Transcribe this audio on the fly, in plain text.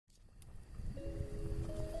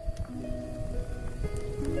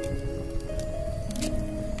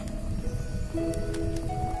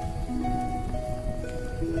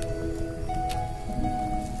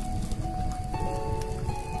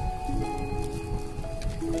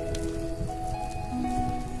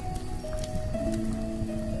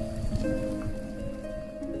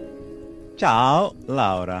Ciao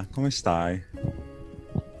Laura, come stai?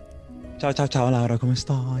 Ciao ciao ciao Laura, come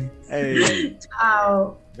stai? Ehi,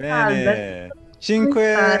 Ciao, Albert, bene. come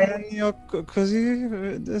Cinque stai? anni o così?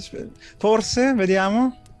 Forse,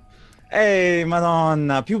 vediamo. Ehi,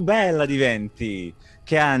 Madonna, più bella diventi.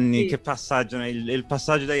 Che anni, che Sì. passaggio, il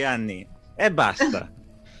passaggio degli anni. E basta.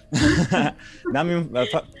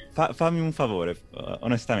 Fammi un favore,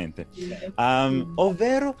 onestamente. Dimmi.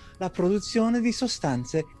 Ovvero la produzione di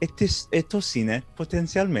sostanze e tossine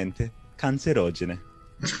potenzialmente cancerogene.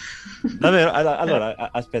 Davvero?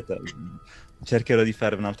 Allora, aspetta, cercherò di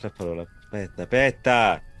fare un'altra parola. Aspetta,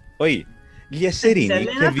 aspetta. Poi, Ti sei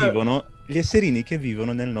allenato? gli esserini che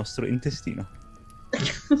vivono nel nostro intestino.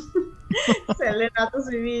 Sei allenato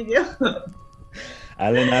sui video?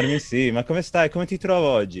 Allenarmi, sì, ma come stai? Come ti trovo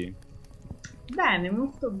oggi? Bene,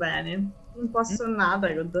 molto bene. Un po' Mm? assonnata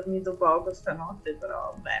che ho dormito poco stanotte,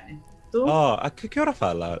 però bene. Tu? Oh, che ora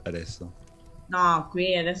fa adesso? No,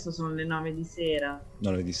 qui adesso sono le 9 di sera.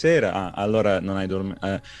 9 di sera? Ah, allora non hai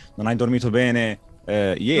dormito bene No.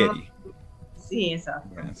 ieri. Sì, esatto.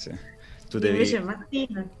 Grazie. Tu Invece devi...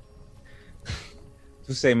 mattina.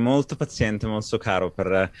 Tu sei molto paziente, molto caro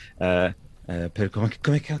per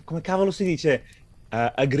come cavolo si dice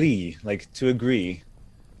agree, like to agree,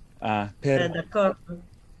 D'accordo.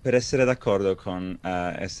 per essere d'accordo con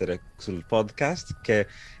essere sul podcast, che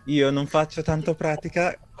io non faccio tanto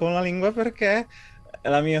pratica con la lingua perché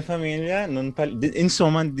la mia famiglia non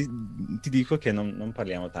insomma, ti dico che non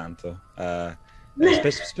parliamo tanto.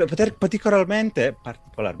 Particolarmente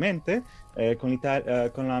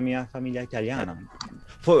con la mia famiglia italiana.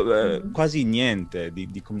 Mhm. Quasi niente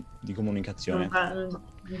di Non, comunicazione. non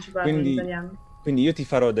ci parlo in Quindi, italiano. quindi io ti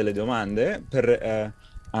farò delle domande per...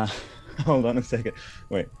 ah, hold on a second.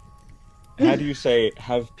 Wait. How do you say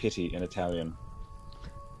have pity in Italian?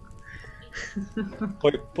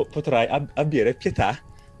 Poi potrai abbiare pietà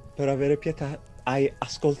per avere pietà ai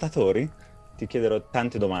ascoltatori. Ti chiederò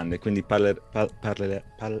tante domande, quindi Ok,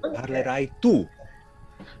 parlerai tu.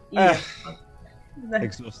 Ah, io. Beh,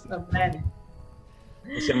 exhausted. va bene.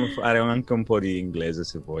 Possiamo fare anche un po' di inglese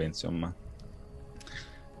se vuoi, insomma.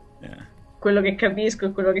 Yeah. Quello che capisco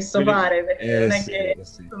è quello che so fare, perché non è Sì, che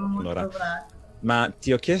sì. sono Allora, molto pratica. ma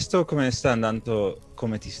ti ho chiesto come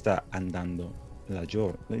ti sta andando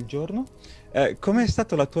il giorno? Com'è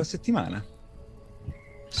stata la tua settimana La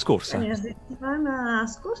scorsa? mia settimana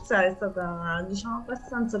scorsa è stata, diciamo,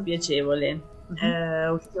 abbastanza piacevole.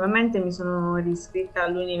 Mhm. Ultimamente mi sono riscritta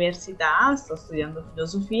all'università, sto studiando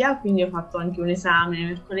filosofia, quindi ho fatto anche un esame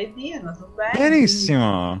mercoledì, è andato bene, quindi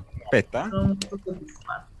Benissimo. Aspetta. sono molto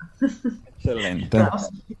soddisfatta. Eccellente. Bravo.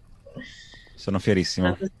 Sono La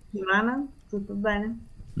fierissimo. tua settimana? Tutto bene?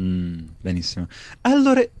 Benissimo.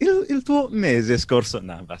 Allora, il tuo mese scorso,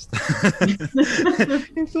 no, basta.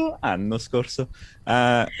 Il tuo anno scorso.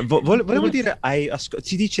 Volevo dire,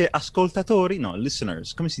 si dice ascoltatori? No,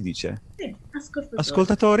 listeners, come si dice? Sì, ascoltatori.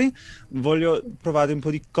 Ascoltatori, voglio provare un po'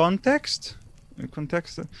 di context.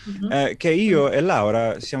 Context, Mhm. che io e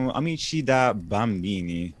Laura siamo amici da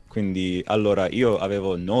bambini. Quindi, allora, io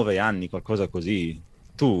avevo 9 anni, qualcosa così.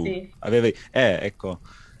 Tu Sì, avevi, ecco,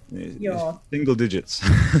 io. single digits.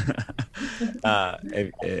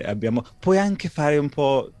 Puoi anche fare un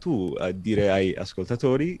po' tu, a dire ai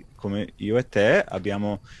ascoltatori, come io e te,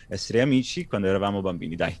 abbiamo essere amici quando eravamo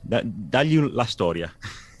bambini. Dai, dagli la storia. A voglia.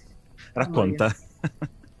 Racconta.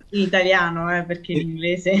 In italiano, perché in Eh,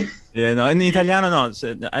 inglese. no, in italiano no,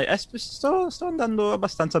 sto andando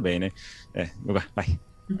abbastanza bene. Vabbè, vai.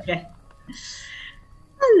 Ok.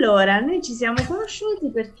 Allora, noi ci siamo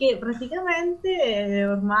conosciuti perché praticamente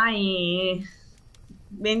ormai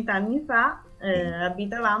 20 anni fa Mm,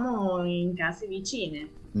 abitavamo in case vicine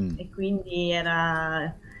mm. e quindi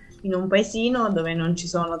era in un paesino dove non ci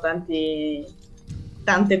sono tante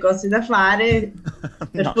cose da fare.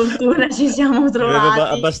 Per No, fortuna ci siamo avevo trovati.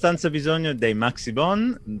 abbastanza bisogno dei Maxi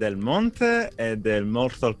Bon, del Monte e del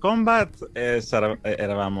Mortal Kombat e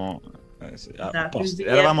eravamo sì, a Esatto, il posti.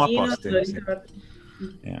 Eravamo a biliardino, te posti, lo sì. ricordi?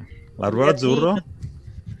 Il Yeah. L'aruro biliardino. azzurro?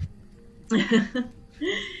 Sì.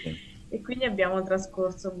 E quindi abbiamo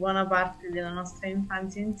trascorso buona parte della nostra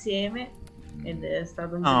infanzia insieme ed è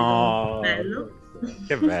stato un periodo molto Oh, bello.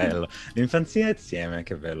 che bello. L'infanzia insieme,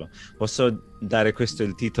 che bello. Posso dare questo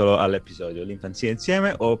il titolo all'episodio, l'infanzia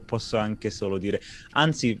insieme, o posso anche solo dire,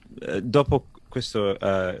 anzi, dopo questo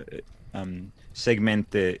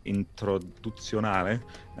segmento introduzionale,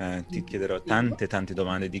 ti chiederò Introduttivo. tante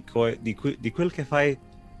domande di quel che fai,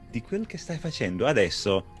 di quel che stai facendo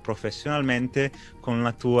adesso professionalmente con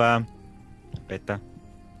la tua... Aspetta.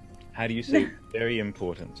 How do you say very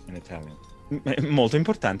important in Italian? Molto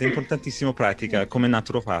importante, importantissimo pratica come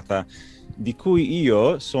naturopata, di cui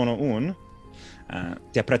io sono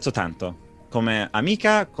ti apprezzo tanto, come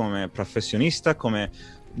amica, come professionista, come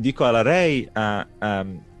dico alla Ray,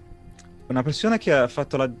 una persona che ha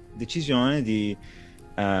fatto la decisione di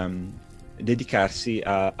dedicarsi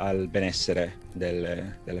al benessere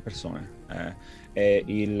delle persone. È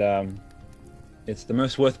it's the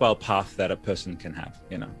most worthwhile path that a person can have,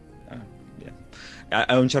 you know. Yeah.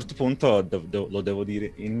 A un certo punto lo devo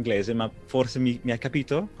dire in inglese, ma forse mi hai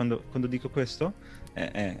capito quando dico questo?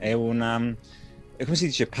 È come si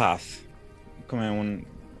dice path? Come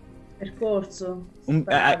Percorso, un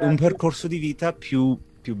strada. percorso di vita più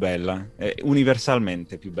bella,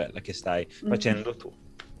 universalmente più bella che stai facendo tu.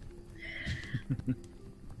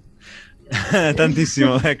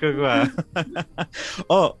 Tantissimo, ecco qua.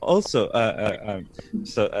 Oh, also,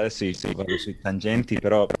 sì, vado sui tangenti,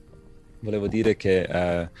 però volevo dire che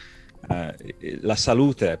la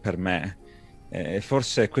salute per me,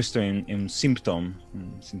 forse questo è un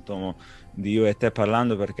sintomo di io e te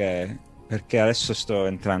parlando perché adesso sto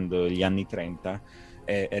entrando negli anni 30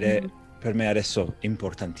 ed è per me adesso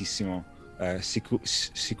importantissimo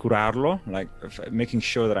sicurarlo, like making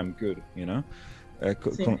sure that I'm good, you know?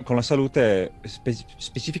 Sì. Con la salute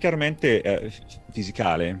specificamente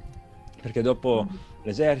fisicale, perché dopo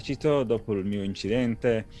l'esercito, dopo il mio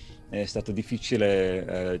incidente, è stato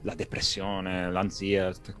difficile la depressione,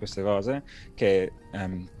 l'ansia, tutte queste cose che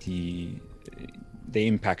they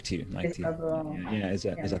impact you. Like,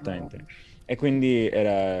 esattamente. E quindi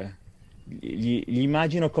gli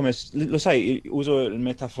immagino come, lo sai, uso il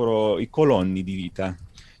metaforo, i colonni di vita.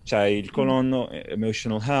 C'è il colonno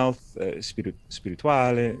emotional health,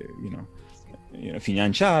 spirituale,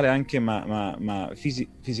 finanziare anche, ma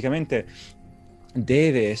fisicamente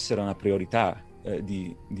deve essere una priorità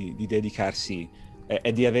di dedicarsi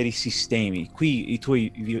e di avere i sistemi. Qui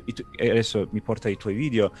adesso mi porta i tuoi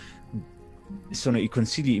video, sono i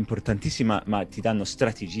consigli importantissimi, ma ti danno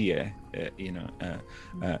strategie,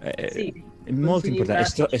 Sì, molto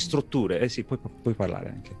importanti, e strutture. Sì, puoi parlare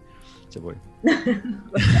anche, se vuoi.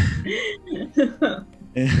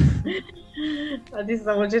 Ti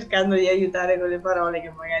stavo cercando di aiutare con le parole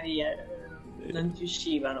che magari non ci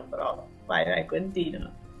uscivano, però vai,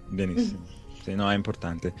 continua. Benissimo, sì, no, è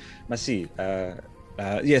importante. Ma sì,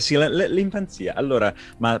 sì, l'infanzia. Allora,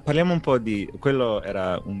 ma parliamo un po' di... Quello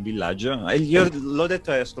era un villaggio. E io l'ho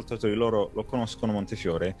detto ai ascoltatori, loro lo conoscono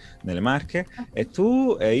Montefiore, nelle Marche, e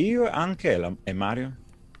tu e io anche, e Mario,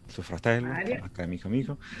 suo fratello, anche amico,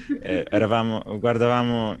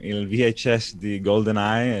 guardavamo il VHS di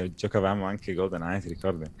GoldenEye e giocavamo anche GoldenEye, ti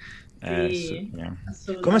ricordi? Sì,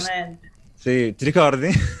 assolutamente. Sì, ti ricordi?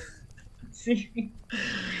 Sì.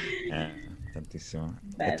 Tantissimo.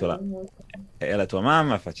 Bello, E la tua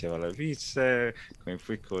mamma faceva le pizze con i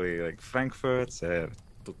piccoli like, Frankfurts,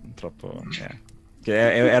 troppo... Che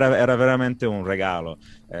era veramente un regalo.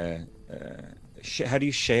 How do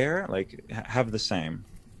you share? Like, have the same.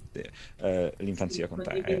 L'infanzia con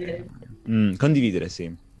te. Condividere,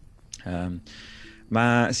 sì.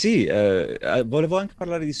 Ma sì, volevo anche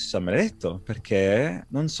parlare di Summeretto, perché,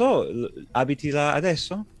 non so, abiti là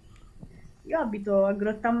adesso? Io abito a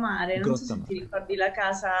Grottammare, non so se ti ricordi la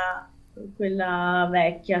casa, quella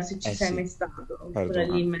vecchia, se ci sei mai stato, quella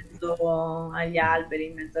lì in mezzo agli alberi,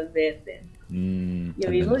 in mezzo al verde. Io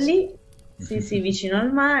vivo lì, sì, vicino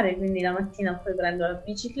al mare, quindi la mattina poi prendo la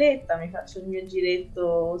bicicletta, mi faccio il mio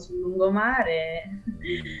giretto sul lungomare,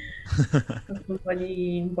 faccio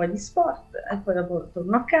un po' di sport e poi dopo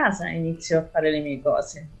torno a casa e inizio a fare le mie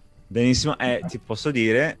cose. Benissimo, ti posso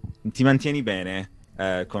dire, ti mantieni bene.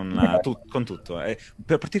 Con tutto.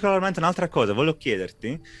 Particolarmente un'altra cosa, volevo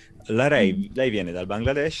chiederti, lei viene dal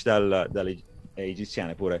Bangladesh, dalle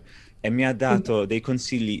egiziane pure, e mi ha dato dei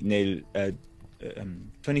consigli nel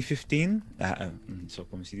 2015, non so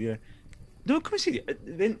come si dice, come si dice?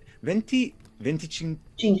 2015.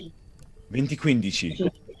 2015.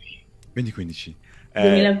 2015,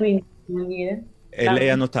 vuol dire? E lei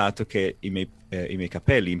ha notato che i miei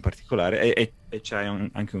capelli in particolare, e c'è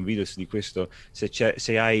anche un video di questo,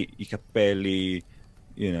 se hai i capelli,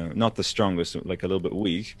 not the strongest, like a little bit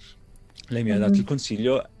weak, lei mi ha dato il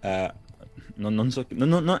consiglio,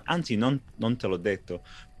 anzi non te l'ho detto,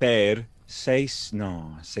 per 6,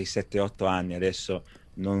 7, 8 anni adesso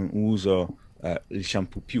non uso il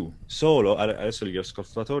shampoo più, solo, adesso gli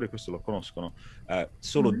ascoltatori questo lo conoscono,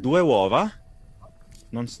 solo 2 uova,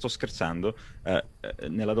 non sto scherzando,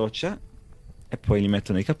 nella doccia, e poi li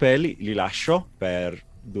metto nei capelli, li lascio per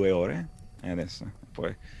 2 ore e adesso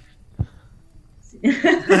poi sì.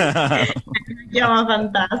 chiama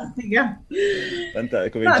fantastica.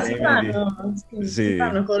 Come No, si Jamie fanno, si Sì.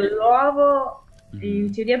 fanno con l'uovo, Mm.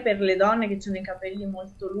 in teoria per le donne che hanno i capelli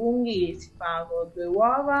molto lunghi si fa con 2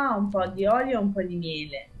 uova, un po' di olio e un po' di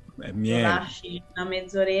miele. Lo Miele. lasci una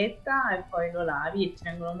mezz'oretta e poi lo lavi e ti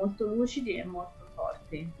vengono molto lucidi e molto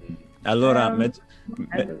forti. Allora,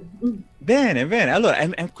 Ehm, bene, bene. Allora,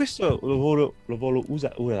 questo lo voglio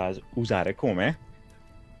usare come?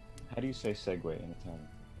 How do you say segue in Italian?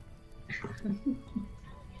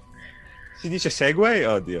 Si dice segue?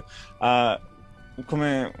 Oddio.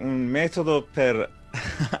 Come un metodo per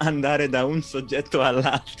andare da un soggetto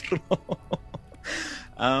all'altro.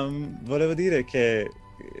 Volevo dire che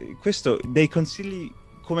questo, dei consigli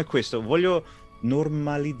come questo, voglio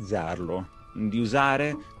normalizzarlo, di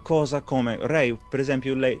usare cosa come Ray, per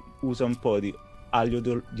esempio, lei usa un po' di aglio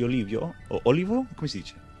di olivio, o olivo? Come si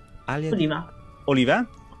dice? Aglio di Oliva. oliva?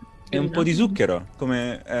 E un po' Oliva. di zucchero,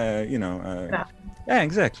 come, Grazie.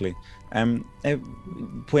 exactly. E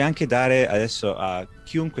puoi anche dare adesso a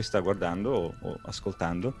chiunque sta guardando o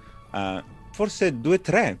ascoltando, forse 2 o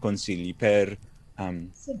 3 consigli per,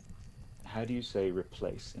 Sì. how do you say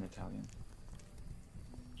replace in Italian?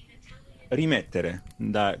 Rimettere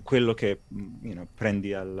da quello che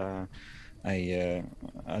prendi al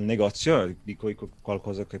negozio, di cui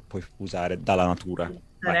qualcosa che puoi usare dalla natura.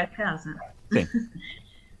 Stare Vai. a casa. Sì,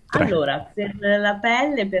 3. Allora, per la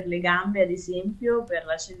pelle, per le gambe, ad esempio, per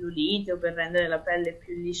la cellulite o per rendere la pelle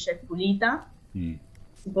più liscia e pulita, Mm.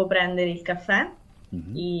 si può prendere il caffè,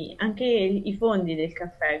 Mhm. anche i fondi del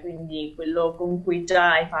caffè, quindi quello con cui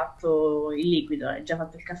già hai fatto il liquido, hai già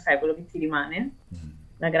fatto il caffè, quello che ti rimane, Mm.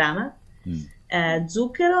 la grana, Mm.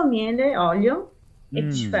 zucchero, miele, olio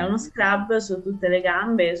e ci fai Mm. uno scrub su tutte le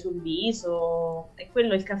gambe, sul viso, e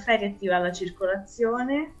quello è il caffè che attiva la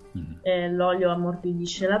circolazione, Mm. l'olio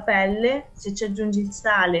ammorbidisce la pelle, se ci aggiungi il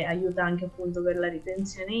sale aiuta anche appunto per la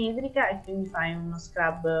ritenzione idrica e quindi fai uno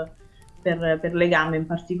scrub per le gambe in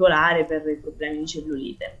particolare, per i problemi di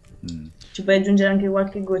cellulite. Mm. Ci puoi aggiungere anche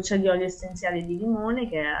qualche goccia di olio essenziale di limone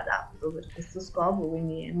che è adatto per questo scopo,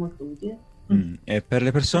 quindi è molto utile. E per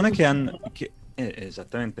le persone che hanno...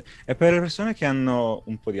 esattamente. E per le persone che hanno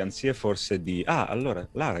un po' di ansie, forse di... Ah, allora,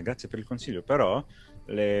 Lara, grazie per il consiglio, però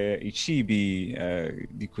i cibi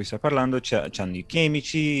di cui stai parlando c'hanno i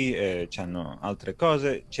chimici, c'hanno altre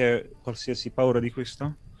cose. C'è qualsiasi paura di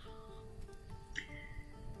questo?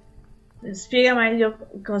 Spiega meglio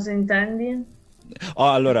cosa intendi. Oh,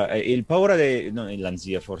 allora, il paura non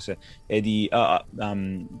l'ansia forse, è di, per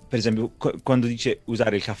esempio, quando dice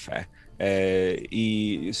usare il caffè,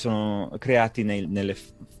 sono creati nelle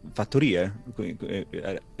fattorie,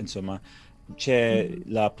 insomma, c'è Mhm.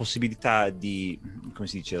 la possibilità di, come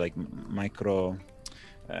si dice, like, micro...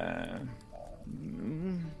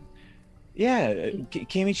 mm, yeah,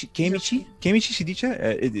 chimici si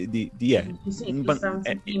dice? Yeah. Sì, sostanze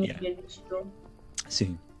Yeah. chimiche, dici tu.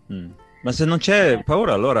 Sì. Mm. Ma se non c'è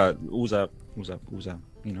paura, allora usa,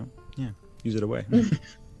 yeah, use it away.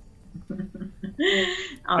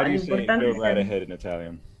 How No, do you say l'importante go è right sempre... ahead in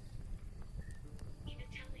Italian?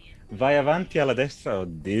 Vai avanti alla destra,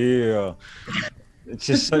 oddio.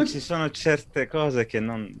 Ci sono certe cose che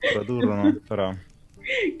non produrrono, però,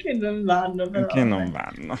 che non vanno, che però non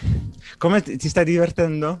vabbè. vanno. Come ti stai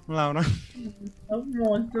divertendo, Laura?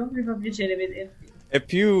 Molto, mi fa piacere vederti. È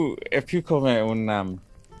più come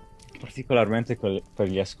particolarmente per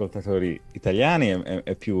gli ascoltatori italiani,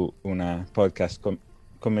 è più una podcast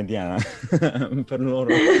commediana per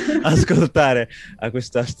loro ascoltare a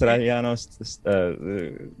questo australiano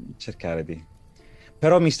cercare di...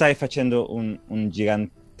 Però mi stai facendo un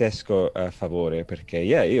gigantesco favore, perché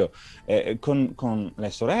io con le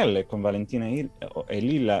sorelle, con Valentina e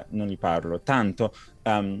Lilla non gli parlo tanto,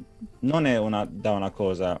 non è una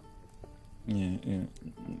cosa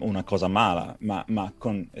una cosa mala, ma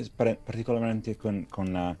particolarmente con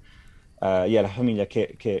la famiglia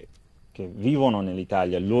che vivono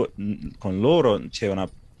nell'Italia, con loro c'è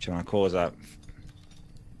una cosa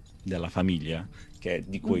della famiglia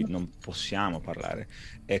di cui Mhm. non possiamo parlare.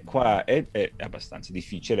 E qua è abbastanza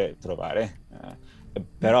difficile trovare,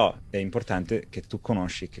 però è importante che tu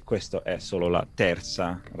conosci che questa è solo la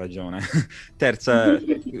terza ragione,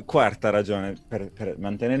 quarta ragione per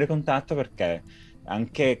mantenere contatto, perché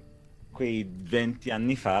anche quei 20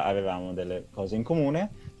 anni fa avevamo delle cose in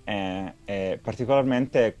comune, e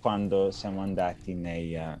particolarmente quando siamo andati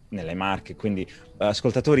nelle Marche. Quindi,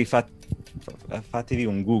 ascoltatori, fatevi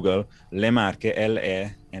un Google, le Marche,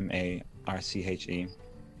 Lemarche.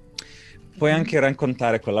 Puoi Mhm. anche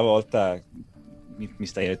raccontare quella volta, mi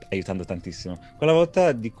stai aiutando tantissimo, quella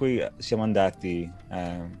volta di cui siamo andati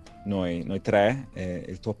noi tre,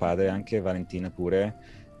 il tuo padre anche, Valentina pure,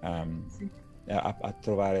 Sì. a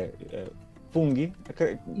trovare funghi. I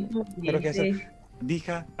Spero funghi, che sì.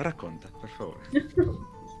 dica, racconta, per favore.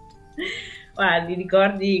 Guarda, di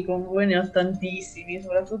ricordi con voi ne ho tantissimi,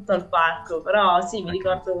 soprattutto al parco, però sì, mi Ok.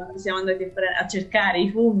 ricordo quando siamo andati a cercare i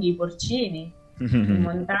funghi, i porcini, in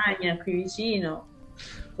montagna qui vicino.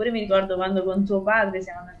 Oppure mi ricordo quando con tuo padre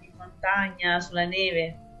siamo andati in montagna sulla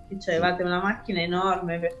neve, che Sì. avevate una macchina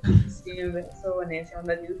enorme per tantissime persone, siamo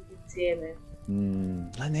andati tutti insieme.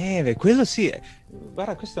 La neve, quello sì.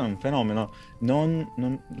 Guarda, questo è un fenomeno.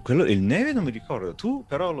 Il neve non mi ricordo, tu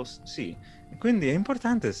però sì. Quindi è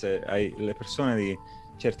importante se hai le persone di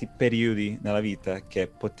certi periodi nella vita che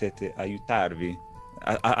potete aiutarvi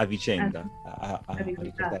a Ah, vicenda, a a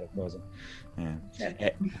ricordare ricordarsi, cose.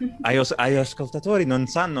 certo. Agli ascoltatori non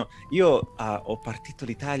sanno, io ho partito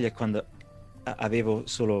l'Italia quando avevo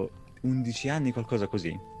solo 11 anni, qualcosa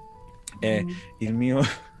così. E Mm. il mio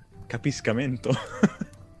capiscamento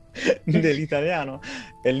dell'italiano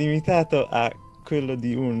è limitato a quello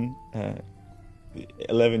di un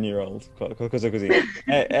 11-year-old, qualcosa così.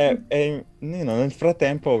 Nel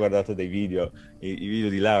frattempo ho guardato dei video, i video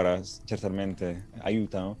di Laura certamente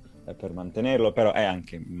aiutano per mantenerlo, però è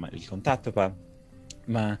anche il contatto,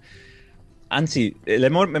 ma anzi, le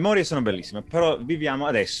memorie sono bellissime, però viviamo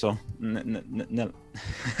adesso, nel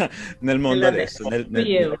mondo adesso, Nell'adesso,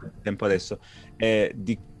 qui e nel ora. tempo adesso. E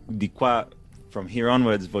di qua, from here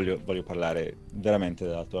onwards, voglio parlare veramente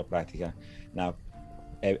della tua pratica. No,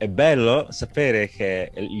 è bello sapere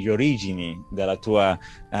che gli origini della tua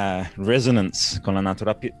resonance con la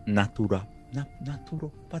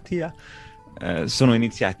naturopatia sono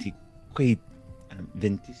iniziati quei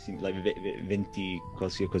 20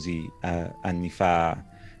 così anni fa.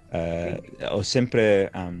 Sì. Ho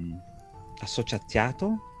sempre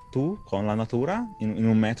associato tu con la natura in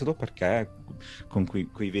un metodo, perché con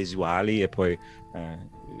quei visuali e poi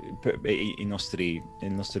il nostro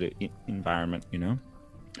environment, you know?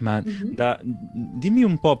 Ma Mhm. dimmi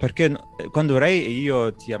un po', perché quando Ray e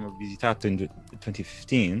io ti abbiamo visitato in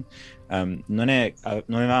 2015, non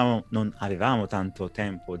avevamo tanto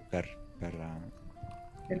tempo Per parlarne.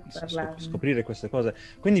 scoprire queste cose.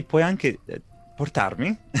 Quindi puoi anche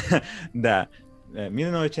portarmi da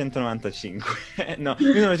 1995, no,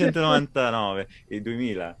 1999 e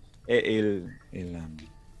 2000 e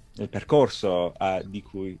il percorso di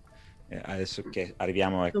cui adesso che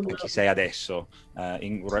arriviamo a chi sei adesso,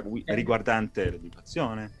 Ok. riguardante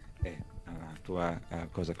l'educazione e la tua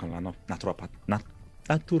cosa con la naturopatia.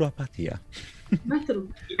 Un'altropia.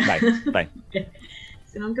 Vai, vai.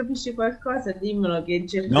 Se non capisci qualcosa, dimmelo che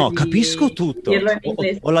cerco No, capisco di tutto. dirlo in Ho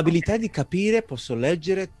inglese. l'abilità di capire, posso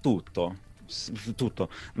leggere tutto, tutto,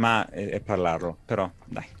 ma parlarlo, però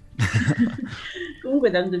dai.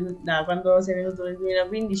 Comunque, da quando sei venuto nel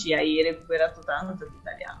 2015 hai recuperato tanto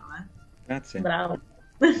l'italiano, eh? Grazie. Bravo.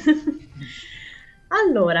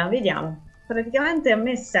 Allora, vediamo. Praticamente a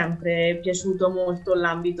me è sempre piaciuto molto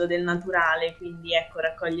l'ambito del naturale, quindi ecco,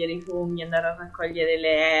 raccogliere i funghi, andare a raccogliere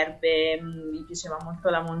le erbe, mi piaceva molto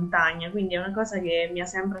la montagna, quindi è una cosa che mi ha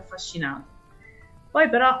sempre affascinato. Poi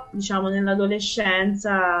però, diciamo,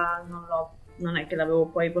 nell'adolescenza non è che l'avevo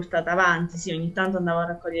poi portata avanti, sì, ogni tanto andavo a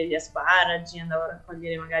raccogliere gli asparagi, andavo a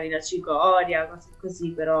raccogliere magari la cicoria, cose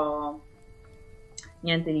così, però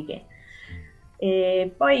niente di che.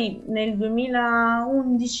 E poi nel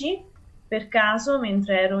 2011, per caso,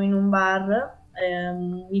 mentre ero in un bar,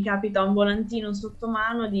 mi capita un volantino sotto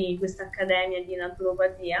mano di questa accademia di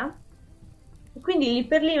naturopatia. E quindi lì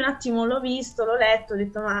per lì un attimo l'ho visto, l'ho letto, ho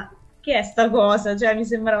detto ma che è sta cosa? Cioè mi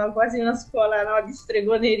sembrava quasi una scuola, no, di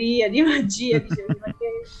stregoneria, di magia, dicevo, ma che...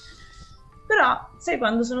 Però, sai,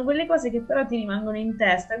 quando sono quelle cose che però ti rimangono in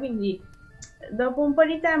testa, quindi dopo un po'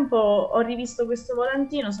 di tempo ho rivisto questo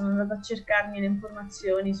volantino, sono andata a cercarmi le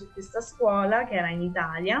informazioni su questa scuola che era in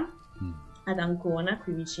Italia, ad Ancona,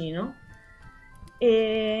 qui vicino,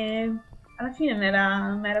 e alla fine mi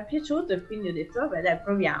era piaciuto e quindi ho detto vabbè dai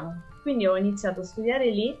proviamo. Quindi ho iniziato a studiare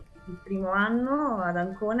lì il primo anno ad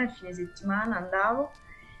Ancona, il fine settimana andavo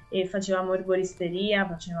e facevamo erboristeria,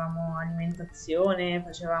 facevamo alimentazione,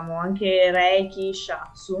 facevamo anche Reiki,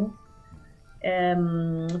 Shatsu.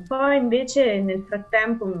 Poi invece nel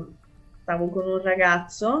frattempo stavo con un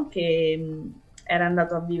ragazzo che era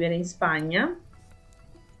andato a vivere in Spagna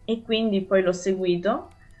e quindi poi l'ho seguito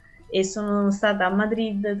e sono stata a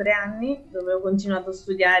Madrid 3 anni dove ho continuato a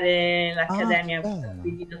studiare Ah, che l'accademia bello.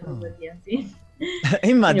 di naturopatia, sì. È in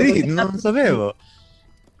Quindi ho Madrid, non continuato lo così. sapevo.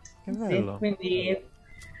 Che Sì, bello. quindi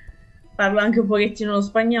parlo anche un pochettino lo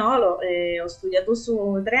spagnolo e ho studiato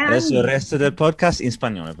su 3 Adesso il anni. resto del podcast in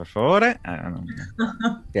spagnolo, per favore. No.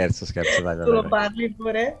 Scherzo, vai, vai, Tu lo vai. parli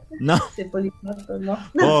pure? No, Sei poliglotto, no?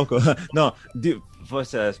 poco. No,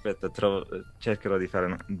 forse aspetta, cercherò di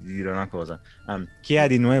dire una cosa. ¿Qué hay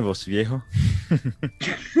de nuevo, viejo?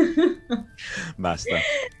 Basta.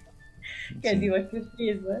 Che Sì. dico, è più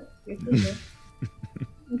figo, Che cos'è?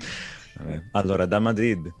 Vabbè. Allora, da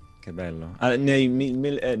Madrid, che bello.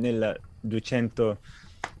 Nel 200...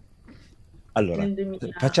 Allora, Nel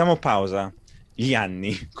 2000. facciamo pausa. Gli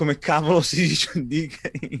anni, come cavolo si dice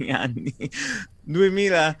gli anni?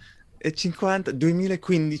 2050,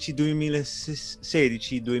 2015,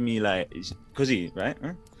 2016, 2000, così,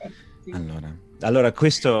 right? Sì. Allora,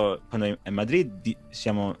 questo, quando è Madrid,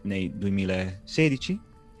 siamo nei 2016?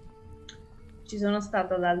 Ci sono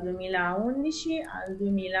stata dal 2011 al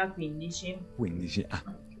 2015. 15,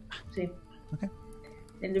 Sì. ok.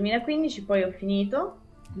 Nel 2015 poi ho finito,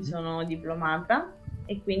 mi sono diplomata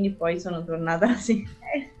e quindi poi sono tornata, sì.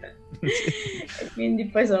 E quindi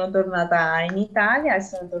poi sono tornata in Italia e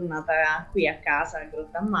sono tornata qui a casa a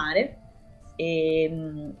Grottammare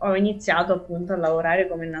e ho iniziato appunto a lavorare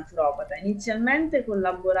come naturopata. Inizialmente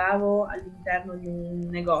collaboravo all'interno di un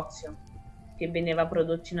negozio che vendeva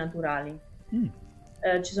prodotti naturali.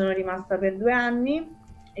 Ci sono rimasta per 2 anni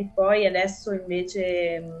e poi adesso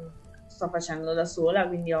invece sto facendo da sola,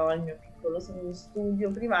 quindi ho il mio piccolo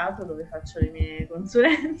studio privato dove faccio le mie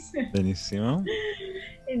consulenze. Benissimo.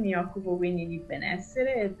 E mi occupo quindi di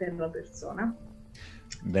benessere per la persona.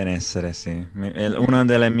 Benessere, sì, è una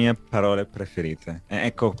delle mie parole preferite.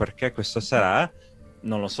 Ecco perché questo sarà,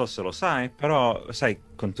 non lo so se lo sai, però sai,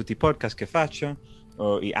 con tutti i podcast che faccio,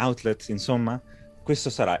 o i outlet, insomma, questo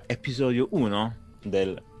sarà episodio 1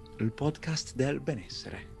 del podcast del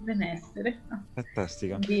benessere. Benessere.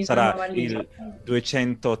 Fantastico. Di Sarà il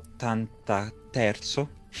 283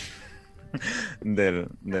 del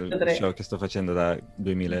show che sto facendo da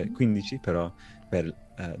 2015, però per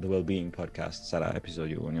The Wellbeing podcast sarà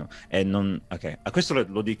episodio 1. E non, ok, a questo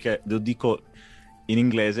lo dico in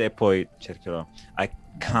inglese e poi cercherò. I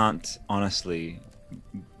can't honestly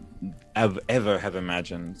ever have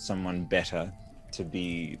imagined someone better to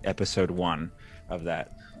be episode 1 of that.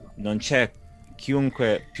 Non c'è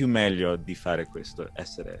chiunque più meglio di fare questo,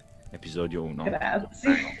 essere episodio 1.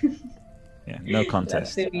 Grazie. Yeah, no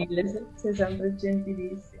contest. Grazie mille, sei sempre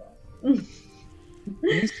gentilissimo.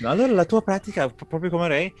 Benissimo. Allora la tua pratica, proprio come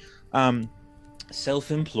lei,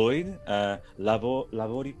 self-employed,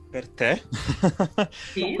 lavori per te.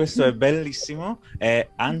 Sì. Questo è bellissimo, e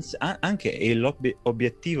anche è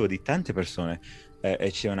l'obiettivo di tante persone, e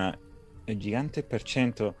c'è un gigante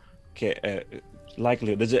percento che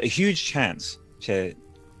likely, there's a huge chance, cioè,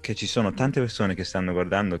 che ci sono tante persone che stanno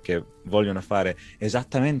guardando che vogliono fare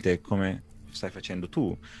esattamente come stai facendo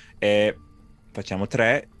tu, e facciamo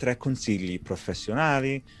tre consigli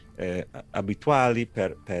professionali, abituali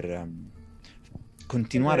per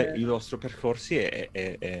continuare i vostri percorsi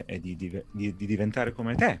e di diventare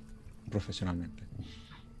come te professionalmente.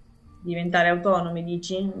 Diventare autonomi,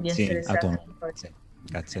 dici? Di essere autonomi. Sì,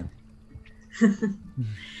 grazie.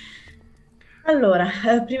 Allora,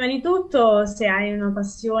 prima di tutto, se hai una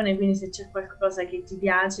passione, quindi se c'è qualcosa che ti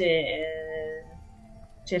piace,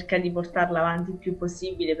 cerca di portarla avanti il più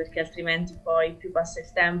possibile, perché altrimenti poi più passa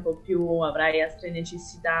il tempo, più avrai altre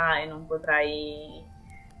necessità e non potrai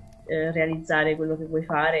realizzare quello che vuoi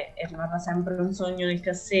fare e rimarrà sempre un sogno nel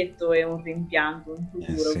cassetto e un rimpianto in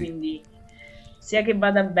futuro. Sì. Quindi sia che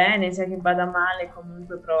vada bene, sia che vada male,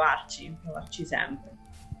 comunque provarci sempre.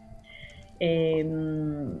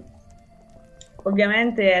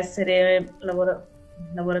 Ovviamente essere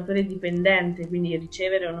lavoratore dipendente, quindi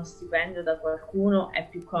ricevere uno stipendio da qualcuno è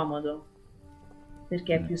più comodo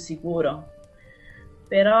perché è più sicuro.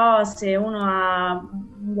 Però se uno ha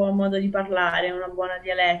un buon modo di parlare, una buona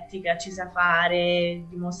dialettica, ci sa fare,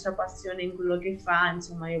 dimostra passione in quello che fa,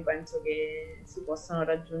 insomma io penso che si possano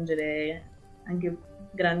raggiungere anche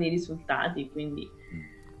grandi risultati, quindi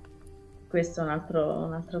questo è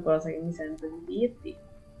un'altra cosa che mi sento di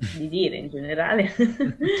dire in generale.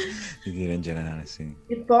 Di dire in generale, sì.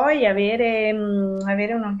 E poi avere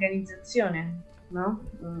un'organizzazione, no?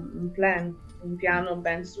 Un piano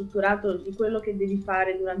ben strutturato di quello che devi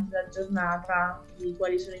fare durante la giornata, di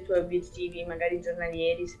quali sono i tuoi obiettivi, magari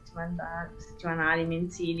giornalieri, settimanali,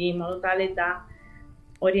 mensili, in modo tale da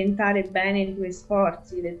orientare bene i tuoi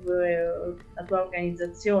sforzi, la tua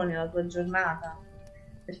organizzazione, la tua giornata,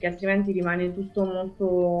 perché altrimenti rimane tutto molto,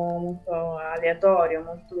 molto aleatorio,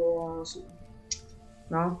 molto,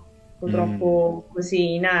 no? Un po' troppo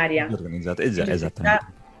così in aria. Organizzate,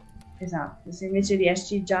 esattamente. Esatto, se invece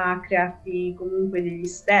riesci già a crearti comunque degli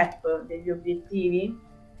step, degli obiettivi,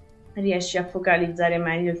 riesci a focalizzare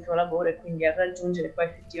meglio il tuo lavoro e quindi a raggiungere poi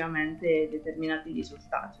effettivamente determinati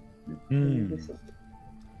risultati. Quindi questo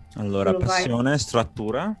se Allora, lo fai. passione,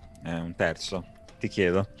 strattura, è un terzo, ti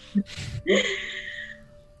chiedo.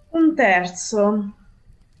 Un terzo.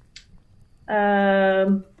 Eh,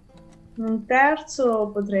 un terzo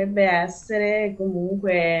potrebbe essere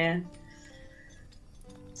comunque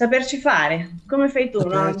saperci fare, come fai tu, no?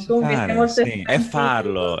 Saperci Comunque sei fare, molto sì, e espansivo,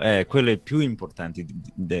 farlo, quello è più importante,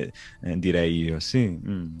 direi io, sì.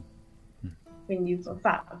 quindi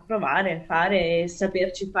provare, fare e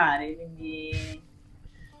saperci fare, quindi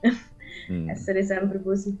Mm. essere sempre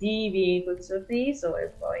positivi col sorriso e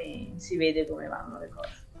poi si vede come vanno le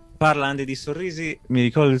cose. Parlando di sorrisi, mi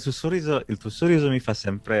ricordo il tuo sorriso mi fa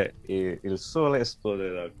sempre il sole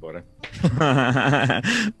esplodere dal cuore.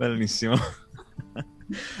 Bellissimo.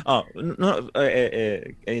 Oh, no, oh,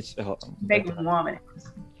 Mi fai aspetta. commuovere.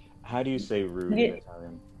 How do you say rude in Di-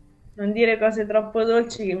 Italian? Non dire cose troppo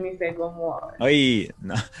dolci che mi fai commuovere. Oi,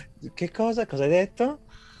 no. Che cosa? Cosa hai detto?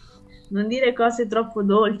 Non dire cose troppo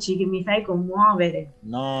dolci che mi fai commuovere.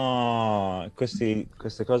 No, queste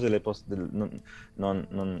cose non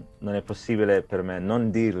è possibile per me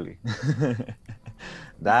non dirli.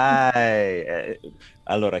 Dai,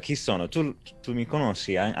 allora, chi sono? Tu mi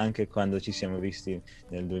conosci anche quando ci siamo visti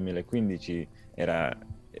nel 2015, era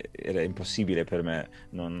impossibile per me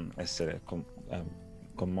non essere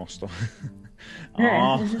commosso. Eh.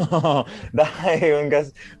 Oh, dai, un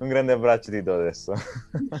grande abbraccio ti do adesso.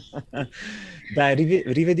 Dai,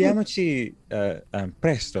 rivediamoci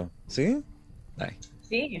presto, sì? Dai.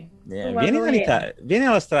 Sì, tu Vieni quando vieni. vieni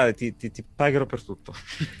alla strada, ti pagherò per tutto.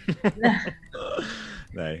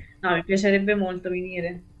 Dai. No, mi piacerebbe molto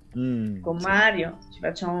venire con Sì. Mario, ci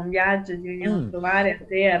facciamo un viaggio, ti veniamo a Mm. trovare a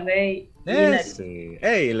te, a Ray, Hilary. Sì.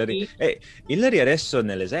 Sì? Hillary adesso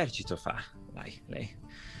nell'esercito fa, dai, lei.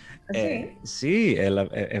 Ah, sì? Sì,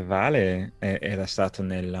 e Vale era stato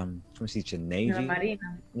come si dice, Nella Navy?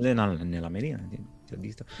 Marina. No, nella Marina, ti ho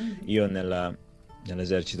detto. Mhm. Io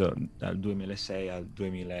nell'esercito dal 2006 al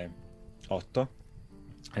 2008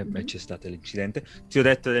 e beh, Mhm. c'è stato l'incidente. Ti ho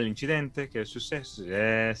detto dell'incidente che è successo?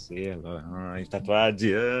 Sì, allora, i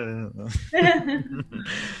tatuaggi.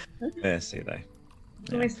 Sì, dai.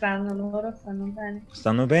 Come stanno loro? Stanno bene?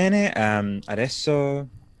 Stanno bene. Adesso...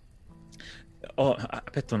 Oh,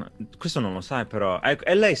 aspetta, questo non lo sai, però.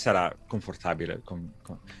 E lei sarà confortabile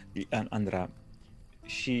andrà.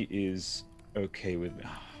 She is okay with me.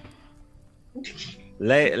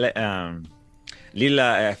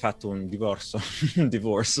 Lilla ha fatto un divorzio, un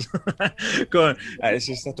divorce.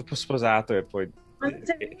 Si è stato poi sposato e poi Non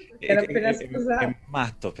c'è venuto, si era appena è sposato.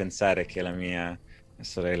 matto pensare che la mia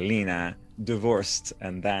sorellina divorced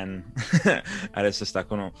and then adesso sta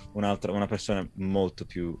con una persona molto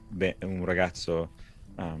più un ragazzo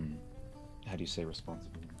how do you say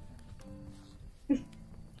responsible?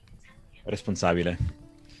 Responsabile.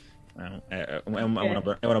 Ok,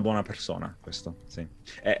 È una buona persona, questo, sì.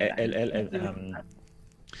 bene.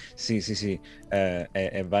 Sì, sì, sì.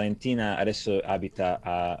 E Valentina adesso abita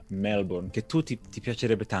a Melbourne, che ti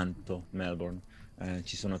piacerebbe tanto, Melbourne.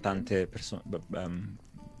 Ci sono Sì. tante persone.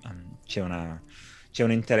 C'è c'è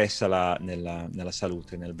un interesse nella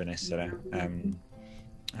salute, nel benessere.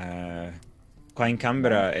 Qua in Beh,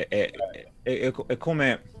 Canberra è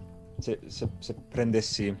come se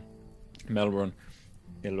prendessi Melbourne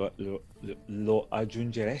e lo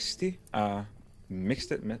aggiungeresti a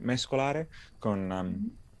mescolare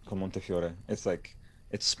con Montefiore.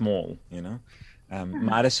 It's small, you know?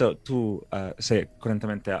 Ma ah, adesso tu sei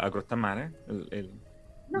correntemente a Grottammare?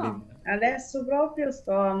 no, adesso proprio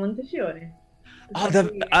sto a Montefiore. Ah,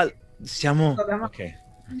 Infatti, siamo... sto da Ok, male.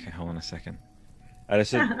 ok, hold on a second.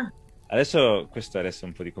 Adesso questo adesso è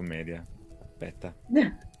un po' di commedia. Aspetta,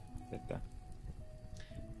 aspetta.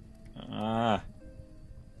 Ah,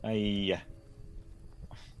 aia.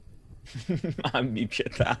 Abbi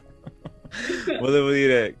pietà. Volevo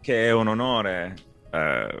dire che è un onore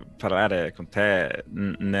parlare con te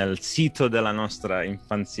nel sito della nostra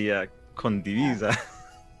infanzia condivisa.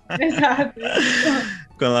 Esatto, esatto.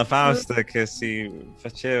 Con la Fausta che si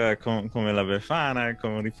faceva come la Befana,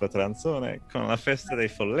 con il Potranzone, con la festa dei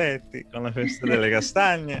folletti, con la festa delle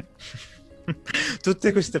castagne.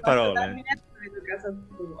 Tutte queste Passo dal parole. Minesto e vedo casa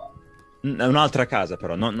tua. Un'altra casa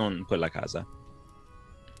però, non quella casa.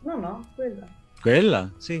 No, no, quella.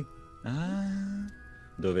 Quella? Sì. Ah,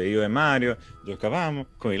 dove io e Mario giocavamo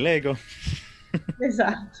con i Lego.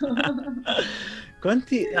 Esatto.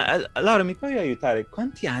 Laura, mi puoi aiutare?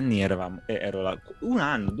 Quanti anni eravamo? Ero là? Un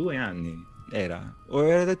anno, 2 anni? era? O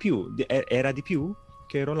era di più? Era di più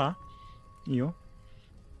che ero là? Io?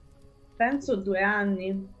 Penso 2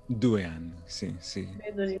 anni. 2 anni, sì, sì.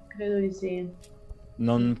 Credo di sì.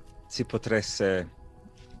 Non si potesse...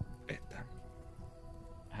 Aspetta.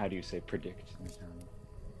 How do you say predict in Italian?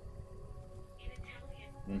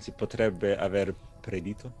 Non si potrebbe aver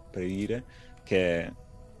predire che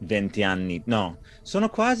 20 anni... No, sono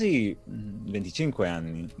quasi 25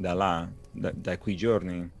 anni da là, da quei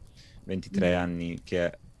giorni, 23 anni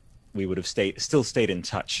che we would have still stayed in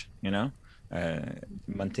touch, you know?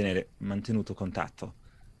 Mantenuto contatto.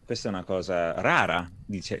 Questa è una cosa rara,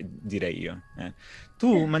 direi io.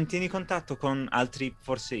 Tu mantieni contatto con altri,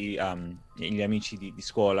 forse gli amici di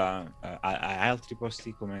scuola, a altri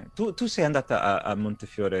posti come... Tu sei andata a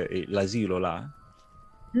Montefiore, l'asilo là?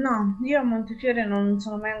 No, io a Montefiore non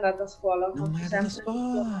sono mai andata a scuola, ho Non fatto mai andata a sempre tutto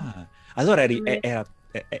scuola. Allora l'università.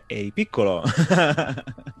 eri piccolo.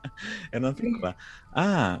 Era piccola.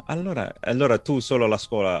 Ah, allora tu solo la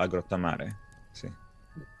scuola a Grottamare. Sì.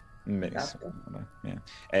 Benissimo. Esatto. Vabbè,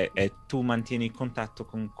 e tu mantieni contatto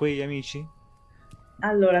con quegli amici?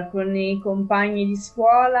 Allora, con i compagni di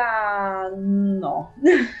scuola, no.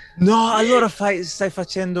 No, allora stai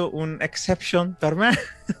facendo un exception per me?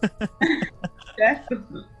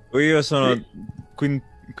 Certo. Io sono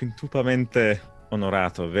quintupamente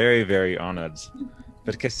onorato, very, very honored.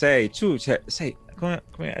 Perché sei, come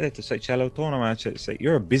hai detto, sei l'autonoma,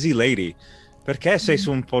 you're a busy lady. Perché sei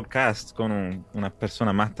su un podcast con una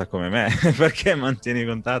persona matta come me? Perché mantieni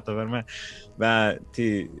contatto per me? Beh,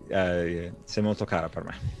 sei molto cara per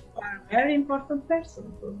me. Very important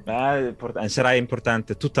person. Sarà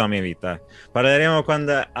importante tutta la mia vita. Parleremo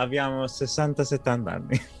quando abbiamo 60-70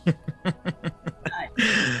 anni. Dai.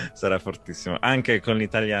 Sarà fortissimo. Anche con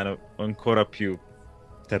l'italiano ancora più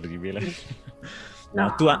terribile.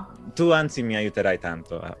 No, No. tu anzi mi aiuterai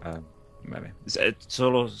tanto vabbè,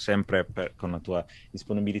 solo sempre con la tua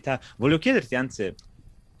disponibilità. Volevo chiederti, anzi,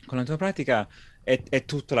 con la tua pratica è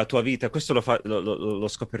tutta la tua vita. Questo l'ho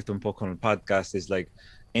scoperto un po' con il podcast. Is like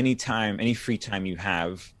any free time you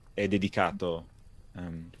have è dedicato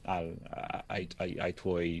alla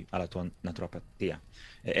tua naturopatia.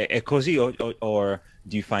 È così or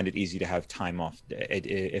do you find it easy to have time off?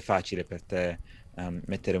 È facile per te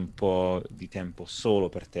mettere un po' di tempo solo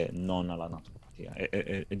per te, non alla naturopatia?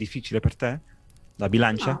 È difficile per te? La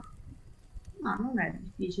bilancia? No, no, non è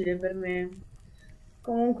difficile per me.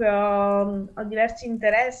 Comunque ho diversi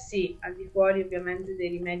interessi al di fuori ovviamente dei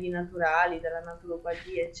rimedi naturali, della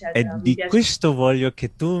naturopatia, E eccetera. Mi di piace. questo voglio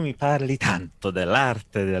che tu mi parli tanto,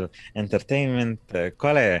 dell'arte, dell'entertainment.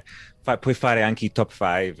 Qual è? Puoi fare anche i top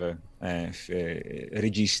 5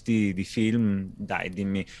 registi di film? Dai,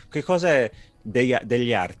 dimmi, che cosa è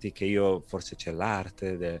degli arti che io, forse c'è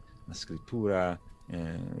l'arte, la scrittura,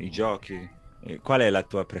 i giochi. Qual è la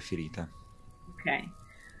tua preferita? Ok.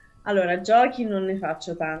 Allora, giochi non ne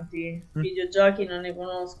faccio tanti, Mm, videogiochi non ne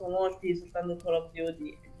conosco molti, soltanto Call of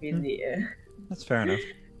Duty, mm, quindi... that's fair enough.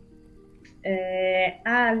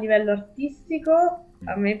 A livello artistico,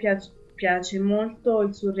 a Mm, me piace molto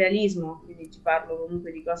il surrealismo, quindi ci parlo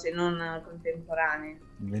comunque di cose non contemporanee.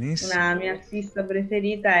 benissimo. Una mia artista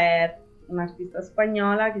preferita è un'artista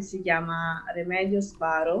spagnola che si chiama Remedios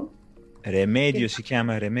Varo, che fa Si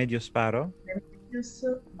chiama Remedio Sparo? Remedios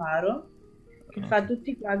Varo, che fa Ok.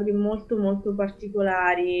 tutti quadri molto molto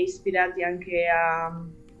particolari, ispirati anche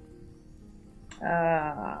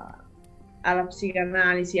alla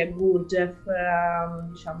psicanalisi, a Gurdjieff,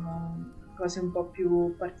 diciamo cose un po'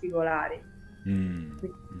 più particolari. Mm,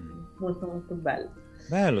 Quindi, mm. molto molto bello.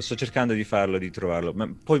 Bello, sto cercando di farlo, di trovarlo.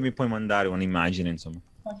 Ma poi mi puoi mandare un'immagine, insomma.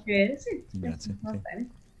 Ok, sì, sì, Grazie. va Sì. bene.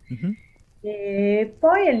 Mhm. E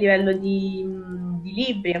poi a livello di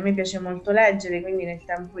libri, a me piace molto leggere, quindi nel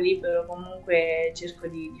tempo libero comunque cerco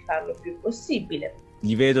di farlo il più possibile.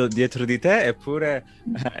 Li vedo dietro di te, eppure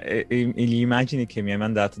gli immagini che mi hai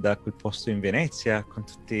mandato da quel posto in Venezia, con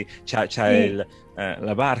tutti... C'ha Sì,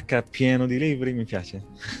 la barca pieno di libri, mi piace.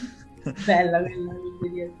 bella quella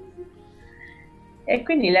libreria, sì, sì. E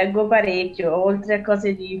quindi leggo parecchio, oltre a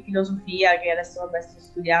cose di filosofia che adesso vabbè, sto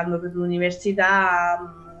studiando per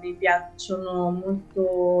l'università, mi piacciono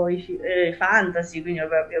molto i fantasy, quindi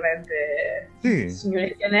vabbè, ovviamente il Sì. Signore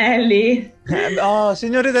degli Anelli. Oh,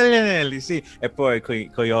 Signore degli Anelli, sì. E poi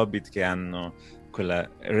coi Hobbit che hanno quella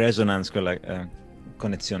resonance, quella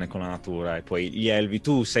connessione con la natura. E poi gli elfi.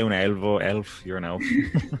 Tu sei un you're an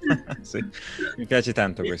elf. Sì. Mi piace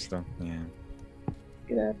tanto questo. Yeah.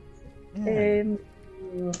 Grazie. Yeah.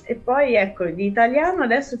 E poi ecco, di italiano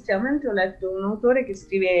adesso ultimamente ho letto un autore che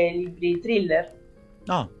scrive libri thriller,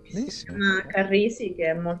 No, che si benissimo. chiama Carrisi, che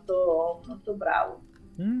è molto, molto bravo.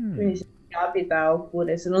 Mm. Quindi capita,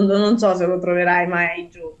 oppure se non so se lo troverai mai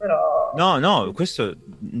giù, però... No, no, questo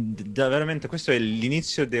veramente questo è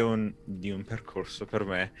l'inizio di un percorso per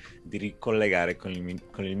me di ricollegare con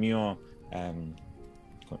il mio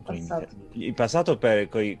Passato. il passato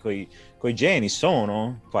coi geni.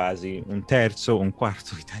 Sono quasi un terzo, un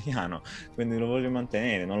quarto italiano, quindi lo voglio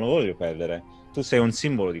mantenere, non lo voglio perdere. Tu sei un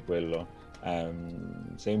simbolo di quello.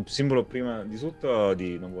 Sei un simbolo prima di tutto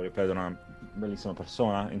di non voglio perdere una bellissima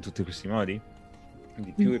persona in tutti questi modi,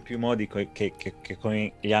 di più e più modi che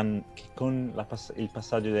con gli anni, che con il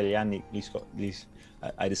passaggio degli anni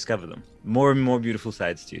I discover them. More and more beautiful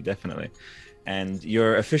sides to you, definitely. And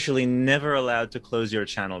you're officially never allowed to close your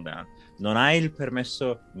channel down. Non hai il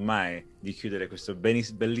permesso mai di chiudere questo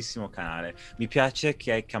bellissimo canale. Mi piace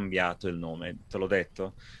che hai cambiato il nome, te l'ho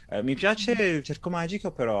detto. Mi piace il Cerco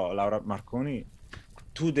Magico, però Laura Marconi,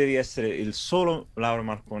 tu devi essere il solo Laura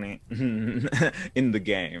Marconi in the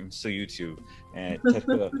game su YouTube.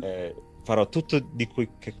 Farò tutto di cui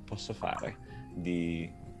che posso fare di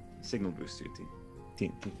signal boost you,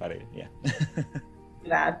 ti farei, yeah.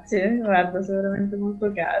 Grazie, guarda, sei veramente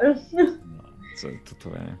molto caro. No, tutto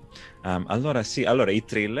bene. Allora sì, allora i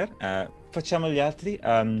thriller, facciamo gli altri.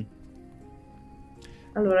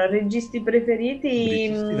 Allora, registi preferiti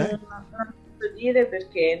Registi, dai. non posso dire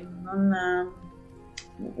perché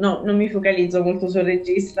no, non mi focalizzo molto sul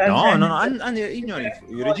regista, No, cioè, no, no, nel senso, ignori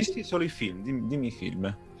i registi, solo i film, dimmi i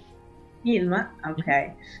film. film?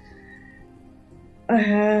 Ok.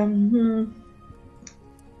 Ehm,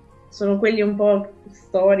 sono quelli un po'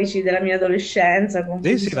 storici della mia adolescenza, con cui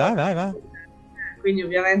Sì, mi sì, sono... vai. Quindi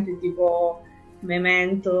ovviamente tipo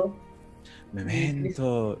Memento di...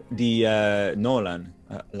 Memento di Nolan,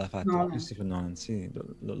 l'ha fatto No, Christopher Nolan, sì,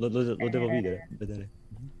 lo devo vedere.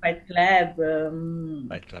 Fight Club,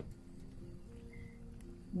 Fight Club.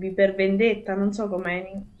 V per Vendetta, non so com'è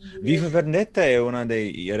in V for inglese. Vendetta è uno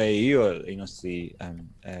direi io, i nostri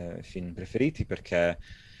film preferiti perché,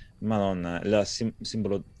 Madonna, la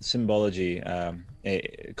symbology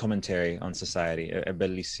e commentary on society è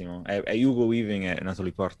bellissimo. È Hugo Weaving e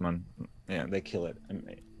Natalie Portman, yeah, they kill it.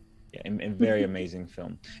 È un very amazing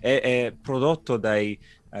film. È prodotto dai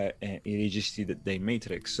i registi dei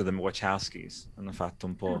Matrix, dei Wachowskis, hanno fatto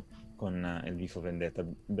un po' con il V for Vendetta.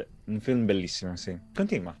 Un film bellissimo, sì.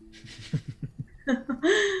 Continua.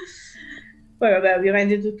 Poi vabbè,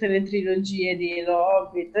 ovviamente tutte le trilogie di Lo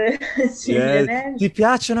Hobbit, Signore degli Anelli. Ti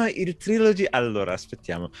piacciono i trilogi? Allora,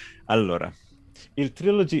 aspettiamo. Allora, il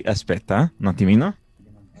trilogy... Aspetta, un attimino.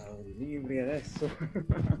 Non parlo di libri adesso.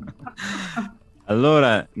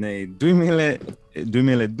 Allora, nel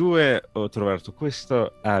 2002 ho trovato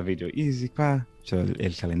questo a Video Easy qua, c'è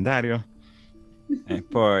il calendario. E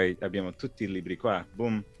poi abbiamo tutti i libri qua.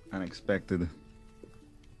 Boom, Unexpected.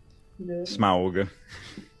 Smaug.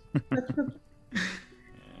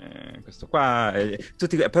 Questo qua,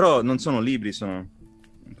 però non sono libri, sono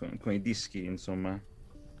con i dischi, insomma,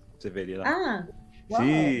 se vedi là. Ah,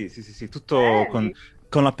 wow, Sì, tutto belli.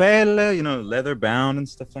 con la pelle, leather bound and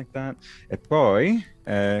stuff like that. E poi,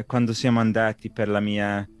 quando siamo andati per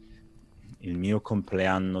il mio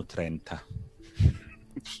compleanno 30.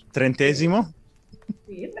 Sì, Trentesimo?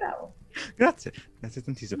 sì, bravo. Grazie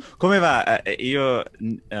tantissimo. Come va? Io,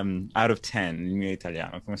 out of 10, il mio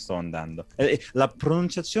italiano, come sto andando? La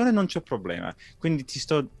pronunciazione non c'è problema, quindi ti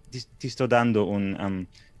sto dando un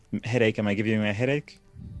headache. Am I giving you a headache?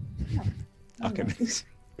 No, Ok, no. benissimo.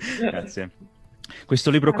 Grazie.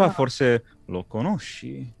 Questo libro Ah, qua no. forse lo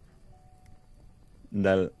conosci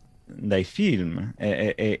dai film.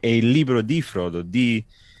 È il libro di Frodo, di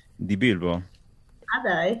Bilbo. Ah,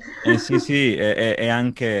 dai. Sì, è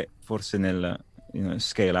anche forse nel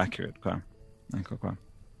scale accurate qua. Ecco qua.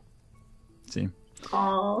 Sì.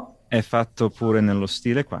 Oh, È fatto pure nello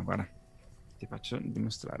stile qua, guarda. Ti faccio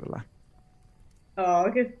dimostrare là. oh,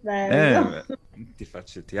 che bello.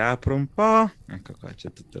 Ti apro un po'. Ecco qua,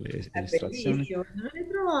 c'è tutte le È illustrazioni. bellissimo, dove l'hai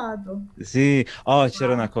trovato? Sì, oh,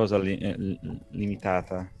 c'era una Wow. cosa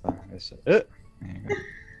limitata. Adesso. Ecco.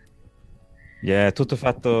 Yeah, tutto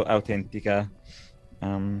fatto autentica.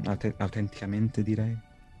 Autenticamente direi.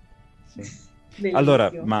 Sì. Allora,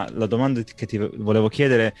 Bellissimo. ma la domanda che ti volevo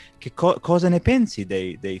chiedere, cosa ne pensi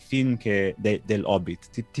dei film del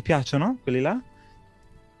Hobbit? Ti piacciono quelli là?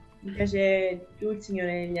 Mi piace più Il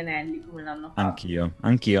Signore degli Anelli, come l'hanno fatto.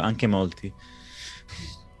 Anch'io, anche molti.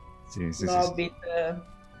 Sì. L'Hobbit.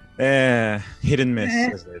 Hit and miss,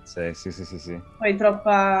 Eh, as they say. Sì. poi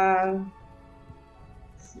troppa...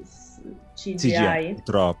 CGI.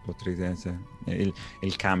 Troppo.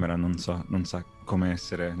 Il camera non sa come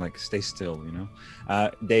essere, like, stay still, you know?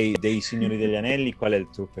 Dei Signori degli Anelli, qual è il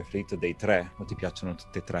tuo preferito dei tre? O ti piacciono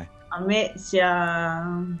tutti e tre? A me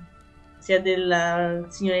sia del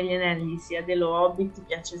Signore degli Anelli sia dello Hobbit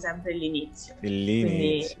piace sempre l'inizio.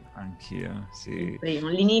 L'inizio, anch'io, sì. Il primo,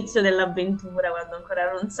 l'inizio dell'avventura, quando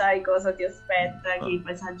ancora non sai cosa ti aspetta, che i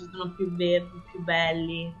paesaggi sono più verdi, più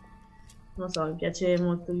belli. Non so, mi piace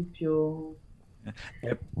molto di più.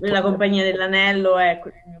 La Compagnia dell'Anello è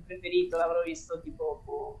il mio preferito, l'avrò visto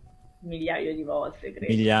tipo un migliaio di volte,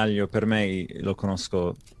 credo. Migliaio, per me lo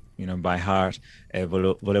conosco, by heart, e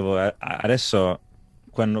volevo adesso,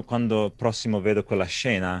 quando prossimo vedo quella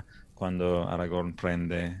scena, quando Aragorn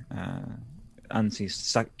prende, anzi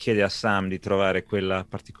chiede a Sam di trovare quella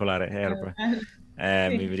particolare erba,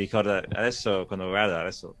 Sì. mi ricorda, adesso quando guardo,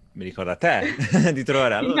 adesso mi ricorda te di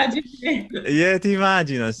trovare. Allora, ti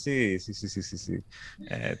immagino, sì.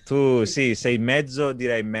 Tu sì, sei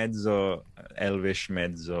direi mezzo Elvish,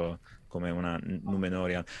 mezzo come una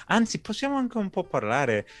Numenorian. Anzi, possiamo anche un po'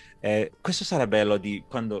 parlare, questo sarà bello di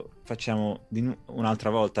quando facciamo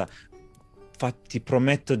un'altra volta. Ti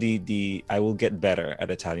prometto I will get better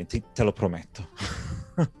at Italian, te lo prometto.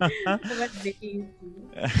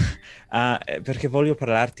 Perché voglio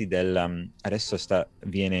parlarti adesso sta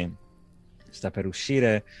per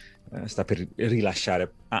uscire, sta per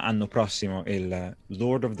rilasciare anno prossimo il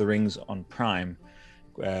Lord of the Rings on Prime.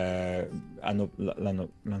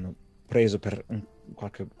 L'hanno preso per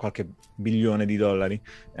qualche bilione di dollari.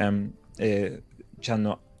 Ci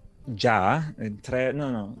hanno già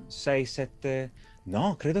 6, 7,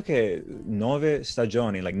 no, credo che 9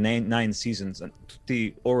 stagioni, like 9 seasons,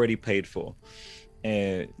 tutti already paid for.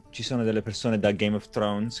 Ci sono delle persone da Game of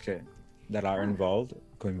Thrones that are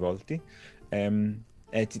coinvolti. Are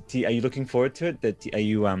you looking forward to it?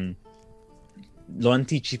 Lo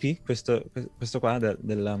anticipi questo qua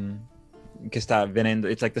che sta avvenendo?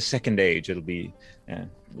 It's like the second age. It'll be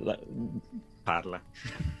parla.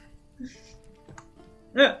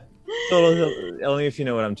 Only if you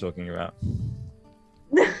know what I'm talking about.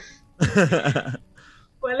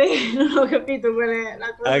 Non ho capito qual è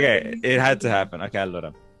la cosa. Ok, it had to happen. Ok,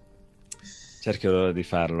 allora cerco di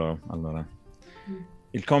farlo. Allora,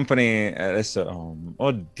 il company adesso,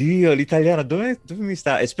 oddio, l'italiano dove mi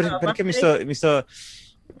sta? Perché mi sto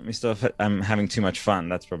I'm having too much fun,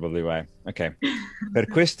 that's probably why. Ok, per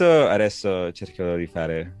questo adesso cerco di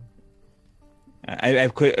fare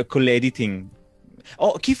con l'editing.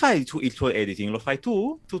 Chi fa il tuo editing? Lo fai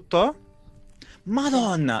tu? Tutto?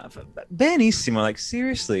 Madonna, benissimo, like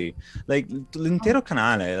seriously, like l'intero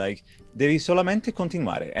canale, like devi solamente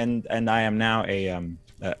continuare, and I am now an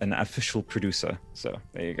official producer, so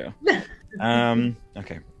there you go.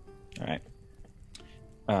 Okay, all right.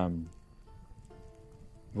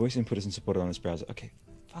 Voice input isn't supported on this browser. Okay,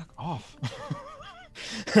 fuck off.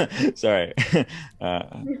 Sorry.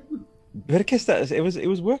 Perché it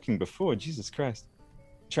was working before, Jesus Christ.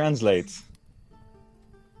 Translate.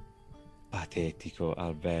 Patetico,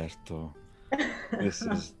 Alberto. This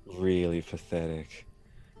is really pathetic.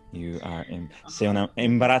 You are sei un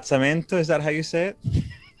imbarazzamento, is that how you say it?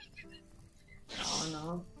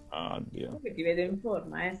 No. Oh, Dio. Ti vedo in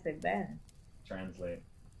forma, stai bene. Translate.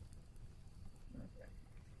 Okay.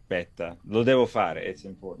 Aspetta, lo devo fare, it's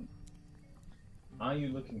important. Are you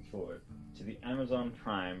looking forward to the Amazon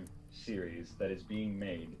Prime series that is being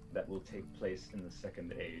made that will take place in the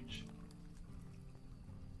second age?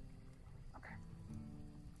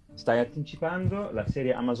 Stai anticipando la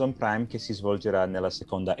serie Amazon Prime che si svolgerà nella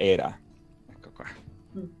seconda era. Ecco qua.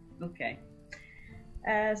 Ok.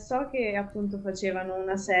 So che appunto facevano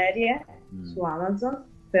una serie su Amazon,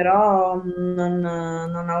 però non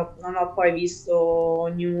ho poi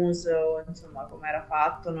visto news o insomma come era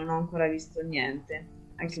fatto, non ho ancora visto niente,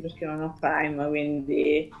 anche perché non ho Prime,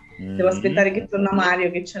 quindi devo aspettare che torna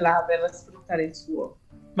Mario che ce l'ha per sfruttare il suo.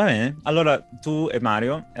 Va bene, allora tu e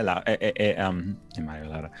Mario e Mario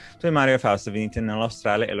Lara. Tu e Mario e Fausto venite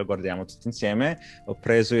nell'Australia e lo guardiamo tutti insieme. Ho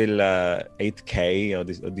preso il 8K, ho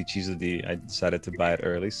deciso I decided to buy it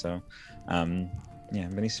early, so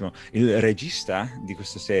benissimo. Il regista di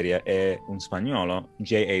questa serie è un spagnolo,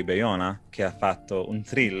 J.A. Bayona, che ha fatto un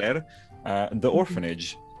thriller, The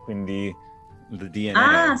Orphanage, quindi the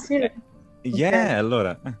DNA. Ah, sì. Yeah, okay.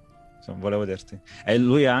 Allora, insomma, volevo dirti. E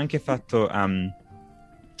lui ha anche fatto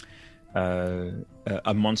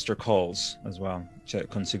A Monster Calls as well, cioè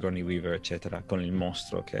con Sigourney Weaver eccetera, con il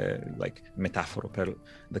mostro che è like metaforo per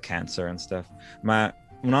the cancer and stuff. Ma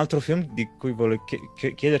un altro film di cui volevo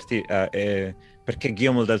chiederti è perché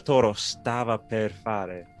Guillermo del Toro stava per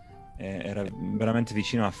fare era veramente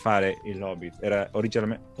vicino a fare il Hobbit. Era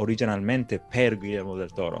originalmente per Guillermo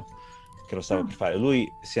del Toro che lo stava per fare.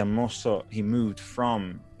 Lui si è mosso, he moved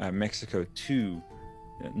from Mexico to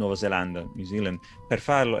Nuova Zelanda, New Zealand, per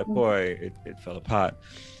farlo, e poi it fell apart.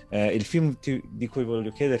 Il film di cui voglio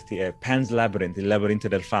chiederti è Pan's Labyrinth, il labirinto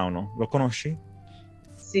del fauno. Lo conosci?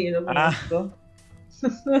 Sì, lo conosco.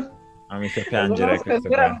 Mi fa Lo piangere conosco, questo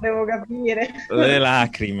ancora qua. non devo capire. Le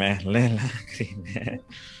lacrime.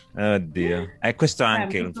 Oddio. E questo è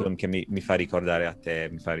anche un film che mi fa ricordare a te,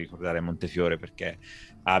 mi fa ricordare Montefiore, perché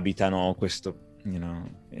abitano questo,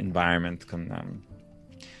 environment con...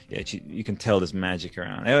 yeah, you can tell there's magic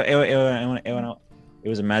around. It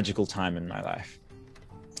was a magical time in my life.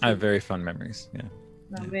 I have very fun memories. Yeah.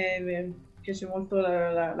 A me piace molto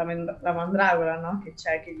la mandragola, no? Che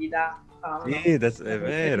c'è, che gli dà fame. Sì, è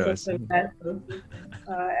vero. Sì. È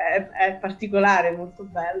particolare, molto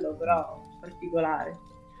bello, però particolare.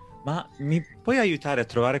 Ma mi puoi aiutare a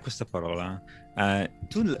trovare questa parola?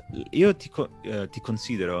 Io ti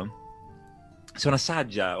considero, sei una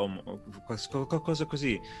saggia o qualcosa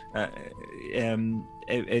così,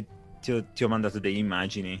 e ti ho mandato delle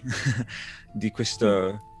immagini di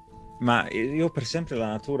questo... Ma io per sempre la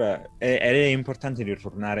natura, è importante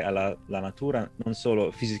ritornare alla natura, non solo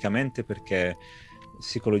fisicamente, perché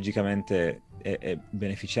psicologicamente è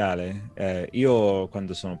beneficiale. Io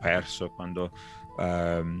quando sono perso,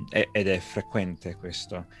 ed è frequente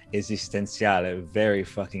questo, esistenziale, very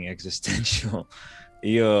fucking existential,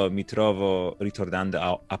 io mi trovo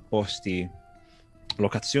ritornando a posti,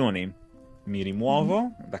 locazioni, mi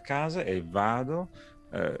rimuovo da casa e vado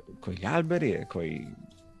con gli alberi e con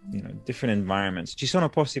different environments. Ci sono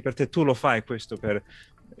posti per te, tu lo fai questo per,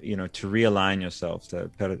 to realign yourself,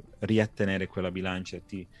 per riattenere quella bilancia,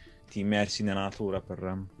 ti immersi nella natura per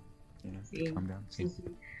cambiare. Sì.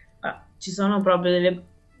 Ci sono proprio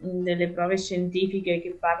delle prove scientifiche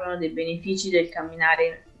che parlano dei benefici del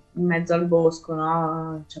camminare in mezzo al bosco,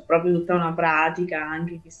 no? C'è proprio tutta una pratica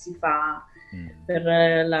anche che si fa per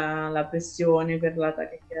la pressione, per la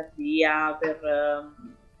tachicardia, per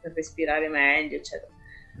respirare meglio, eccetera.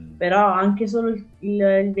 Però anche solo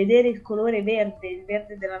il vedere il colore verde, il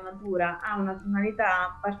verde della natura, ha una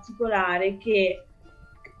tonalità particolare che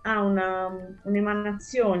ha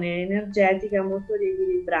un'emanazione energetica molto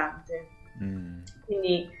riequilibrante.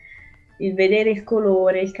 Quindi il vedere il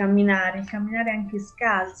colore, il camminare anche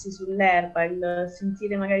scalzi sull'erba, il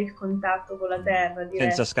sentire magari il contatto con la terra diretto.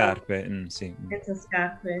 Senza scarpe, sì. Senza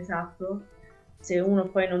scarpe, esatto. Se uno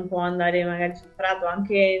poi non può andare magari sul prato,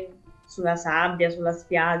 anche sulla sabbia, sulla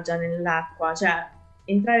spiaggia, nell'acqua, cioè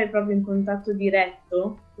entrare proprio in contatto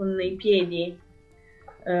diretto con i piedi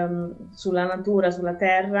sulla natura, sulla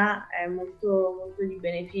terra, è molto, molto di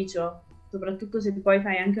beneficio, soprattutto se poi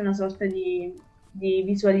fai anche una sorta di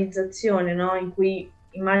visualizzazione, no? In cui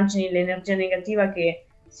immagini l'energia negativa che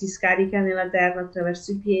si scarica nella terra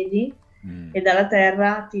attraverso i piedi e dalla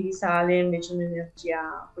terra ti risale invece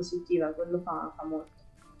un'energia positiva. Quello fa molto.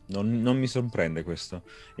 Non mi sorprende questo.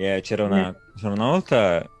 C'era una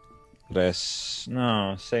volta,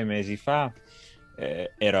 6 mesi fa,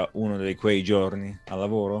 era uno di quei giorni al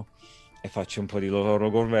lavoro e faccio un po' di lavoro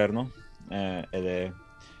al governo ed è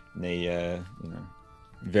nei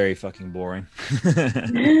very fucking boring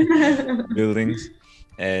buildings.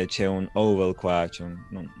 C'è un oval qua,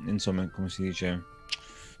 insomma, come si dice,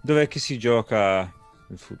 dove che si gioca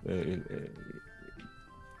il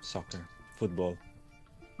soccer, football.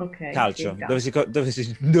 Okay, calcio, sì,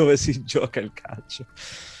 dove si gioca il calcio.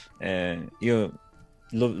 Io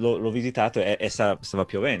l'ho visitato e stava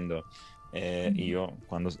piovendo. Io,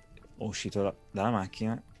 quando ho uscito dalla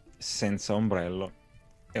macchina, senza ombrello,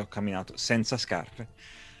 e ho camminato senza scarpe,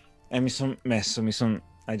 e mi sono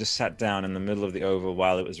I just sat down in the middle of the oval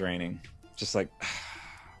while it was raining. Just like...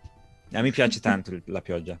 A me piace tanto la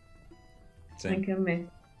pioggia. Sì. Anche a me.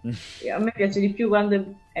 A me piace di più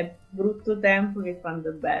quando è brutto tempo che quando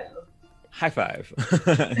è bello. High five.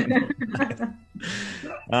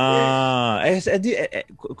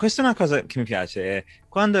 Questa è una cosa che mi piace.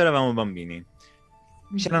 Quando eravamo bambini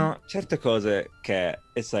c'erano certe cose che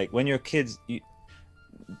it's like when you're kids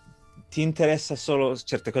ti interessa solo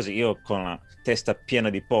certe cose. Io con la testa piena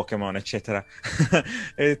di Pokémon eccetera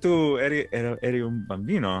e tu eri un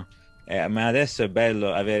bambino, ma adesso è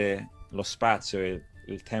bello avere lo spazio e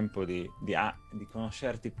il tempo di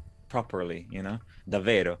conoscerti properly,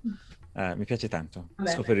 davvero. Mi piace tanto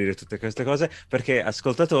scoprire tutte queste cose, perché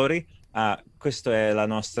ascoltatori, questa è la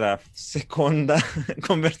nostra seconda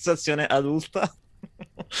conversazione adulta,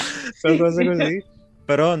 qualcosa così,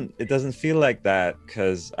 però it doesn't feel like that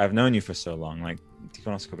because I've known you for so long, like ti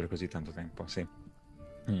conosco per così tanto tempo, sì.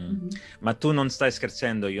 Ma tu non stai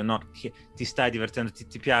scherzando, ti stai divertendo,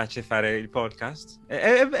 ti piace fare il podcast?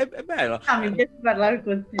 È bello. Ah, mi piace parlare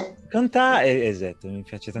con te. Con te, esatto, mi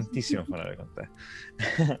piace tantissimo parlare con te.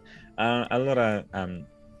 Allora,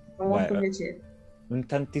 Con molto piacere. un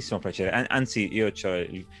tantissimo piacere. Anzi, io ho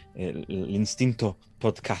l'istinto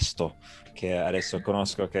podcasto, che adesso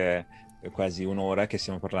conosco, che è quasi un'ora che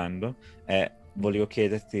stiamo parlando, e volevo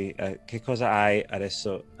chiederti che cosa hai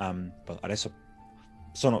adesso. Adesso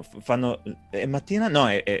è mattina? No,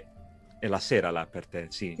 è la sera là per te,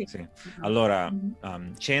 sì. Allora,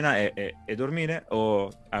 cena e dormire, o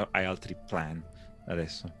hai altri plan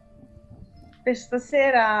adesso? Per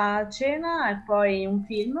stasera cena e poi un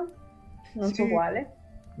film, non so quale.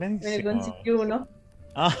 Benissimo. Me ne consigli uno?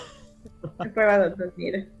 Ah. E poi vado a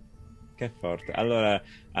dormire. Che forte. Allora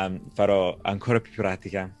farò ancora più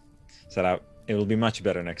pratica. It will be much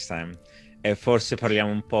better next time. E forse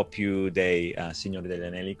parliamo un po' più dei Signori degli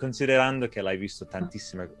Anelli, considerando che l'hai visto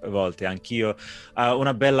tantissime volte, anch'io.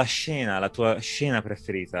 Una bella scena, la tua scena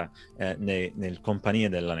preferita nel Compagnia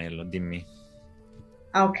dell'Anello, dimmi.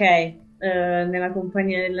 Ah, ok. Nella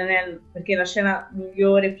Compagnia dell'Anello, perché la scena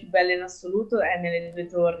migliore, più bella in assoluto è nelle Due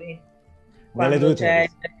Torri, quando c'è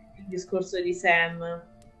il discorso di Sam.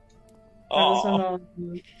 Quando sono...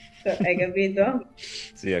 Hai capito?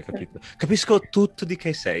 Sì, ho capito. Capisco tutto di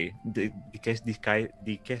che sei, di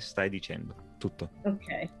che stai dicendo, tutto.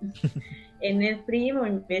 Ok. E nel primo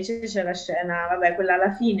invece c'è la scena, vabbè, quella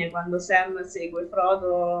alla fine, quando Sam segue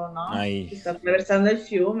Frodo, no? Che sta attraversando il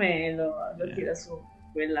fiume e lo tira su.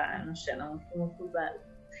 Quella è una scena molto, molto bella.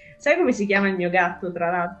 Sai come si chiama il mio gatto,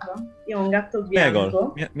 tra l'altro? Io ho un gatto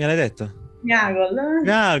bianco. Me l'hai detto? Miagol, me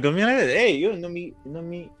l'hai detto. Ehi, io non mi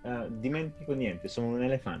dimentico niente, sono un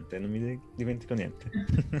elefante, non mi dimentico niente.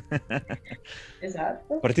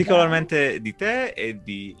 Esatto. Particolarmente di te e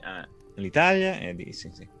di l'Italia e di...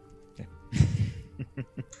 Sì.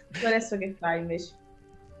 Tu adesso che fai invece?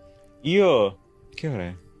 Io... Che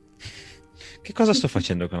ore? Che cosa sto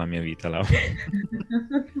facendo con la mia vita, Laura?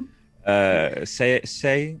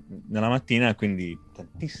 6 nella mattina, quindi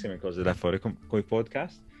tantissime cose da fare con i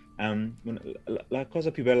podcast. La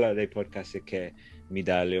cosa più bella dei podcast è che mi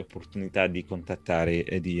dà le opportunità di contattare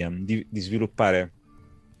e di sviluppare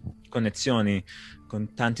connessioni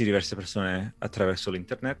con tante diverse persone attraverso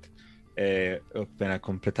l'internet. E ho appena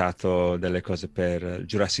completato delle cose per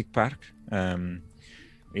Jurassic Park,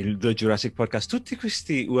 il Jurassic Podcast, tutti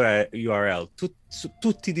questi URL,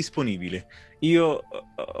 tutti disponibili. Io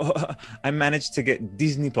I managed to get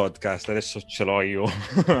Disney Podcast, adesso ce l'ho io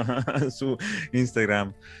su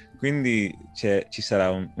Instagram, quindi ci sarà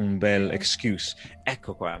un bel excuse.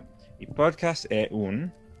 Ecco qua, il podcast è how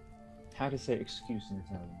to say excuse in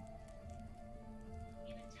Italian?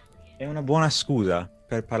 È una buona scusa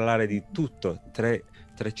per parlare di tutto,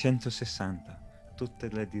 360, tutte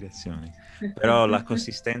le direzioni. Però la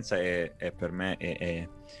consistenza è per me,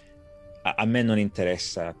 a me non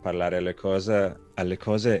interessa parlare alle cose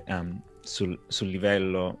sul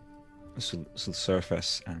livello, sul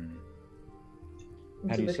surface.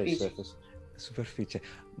 Superficie.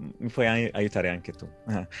 Mi puoi aiutare anche tu.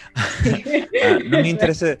 Non mi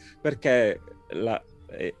interessa, perché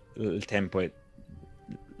il tempo è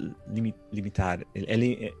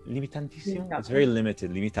limitantissimo. It's very limited,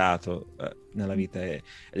 limitato nella vita, ed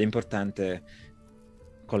è importante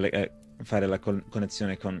fare la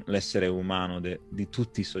connessione con l'essere umano di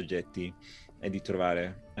tutti i soggetti e di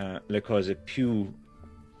trovare le cose che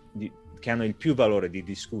hanno il più valore di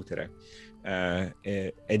discutere,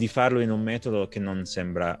 e di farlo in un metodo che non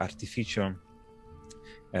sembra artificio.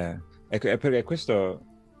 Perché questo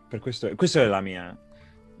è la mia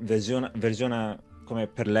versione come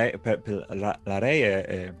per lei, per la Ray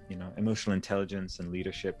è emotional intelligence and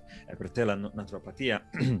leadership, e per te la naturopatia.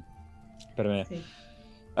 Per me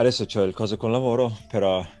adesso c'ho il coso con lavoro,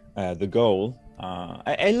 però the goal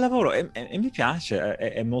è il lavoro, e mi piace,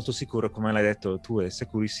 è molto sicuro, come l'hai detto tu, è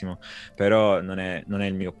sicurissimo, però non è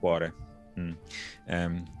il mio cuore.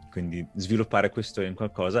 Quindi sviluppare questo in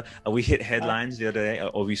qualcosa. We hit headlines the other day.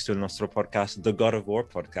 Ho visto il nostro podcast, The God of War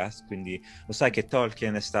podcast, quindi lo sai che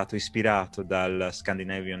Tolkien è stato ispirato dal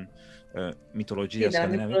Scandinavian, mitologia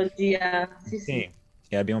scandinava. Sì.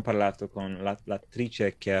 E abbiamo parlato con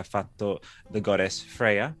l'attrice che ha fatto The Goddess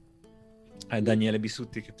Freya, Daniele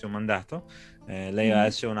Bisutti, che ti ho mandato. Lei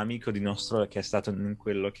adesso è un amico di nostro che è stato in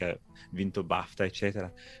quello che ha vinto BAFTA,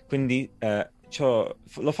 eccetera. Quindi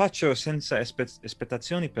lo faccio senza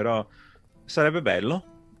aspettazioni, però sarebbe bello,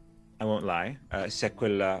 I won't lie, se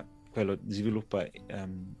quello sviluppa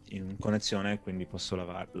in connessione, quindi posso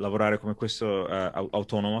lavorare come questo,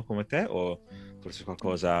 autonomo come te, o forse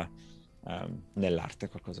qualcosa nell'arte,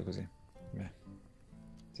 qualcosa così. Beh,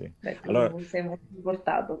 sì. Beh, Allora, tu sei molto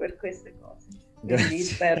portato per queste cose, quindi grazie.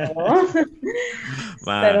 spero,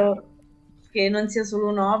 Ma spero che non sia solo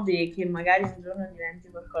un hobby e che magari un giorno diventi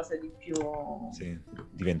qualcosa di più, sì,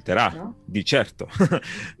 diventerà, no? di certo.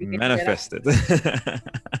 Diventerà. Manifested.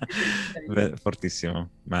 Beh, fortissimo.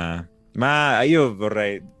 Ma io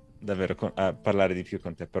vorrei davvero parlare di più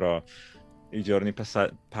con te, però i giorni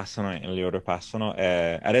passano e le ore passano.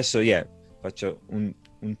 E adesso, faccio un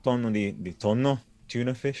tonno di tonno,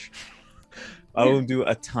 tuna fish. I will do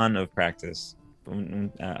a ton of practice,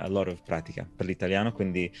 a lot of pratica per l'italiano,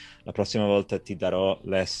 quindi la prossima volta ti darò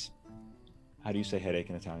less. How do you say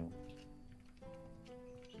headache in Italian?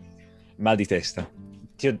 Mal di testa.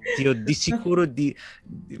 Ti ho di sicuro tu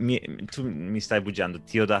mi stai bugiando,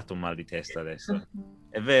 ti ho dato un mal di testa adesso.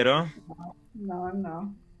 È vero? No, no,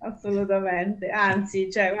 no, assolutamente.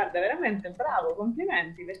 Anzi, cioè, guarda, veramente bravo,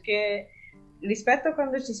 complimenti, perché rispetto a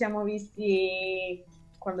quando ci siamo visti,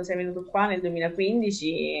 quando sei venuto qua nel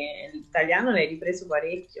 2015, l'italiano l'hai ripreso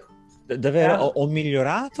parecchio. Davvero? Bravo. Ho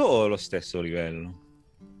migliorato o lo stesso livello?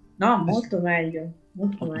 No, molto meglio,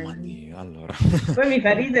 molto Oh, ma meglio. Dio, allora. Poi mi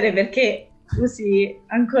fa ridere perché usi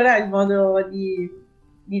ancora il modo di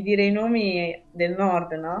dire i nomi del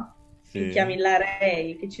nord, no? Che Sì. chiami la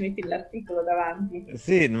Rei, che ci metti l'articolo davanti.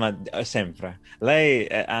 Sì, ma sempre. Lei,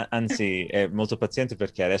 anzi, è molto paziente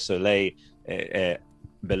perché adesso lei è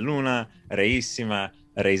belluna, reissima,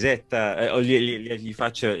 reisetta, gli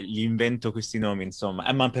faccio, gli invento questi nomi,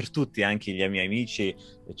 insomma. Ma per tutti, anche gli miei amici,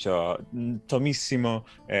 c'ho Tomissimo,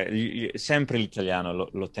 sempre l'italiano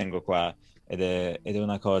lo tengo qua ed è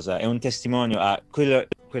una cosa, è un testimonio a quello.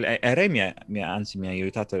 Ray anzi, mi ha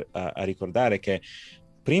aiutato a ricordare che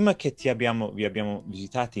prima che vi abbiamo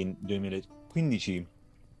visitati nel 2015,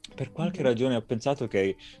 per qualche Mhm. ragione ho pensato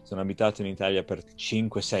che sono abitato in Italia per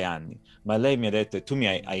 5-6 anni, ma lei mi ha detto, e tu mi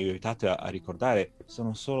hai aiutato a ricordare,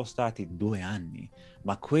 sono solo stati 2 anni.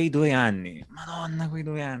 Ma quei 2 anni, Madonna, quei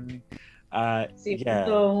 2 anni. Sì, Yeah,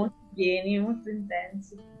 molto, molto pieni, molto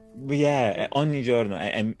intensi. yeah, Sì. ogni giorno.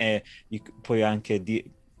 Puoi anche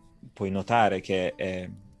puoi notare che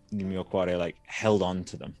il mio cuore, like, held on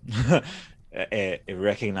to them. E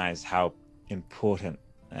recognize how important,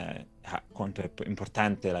 quanto è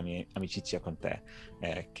importante la mia amicizia con te,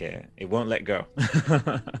 che it won't let go.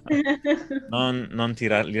 Non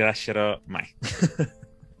li lascerò mai.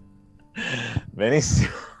 Benissimo.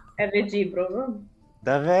 È reciproco.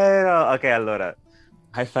 Davvero? Ok, allora,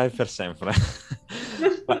 high five per sempre.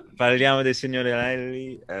 Parliamo dei signori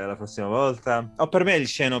anelli la prossima volta. Per me il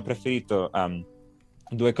sceno preferito,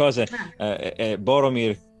 due cose. Ah,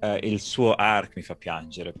 Boromir, il suo arc mi fa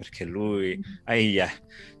piangere perché lui ahia,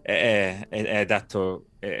 è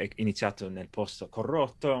iniziato nel posto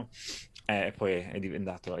corrotto e poi è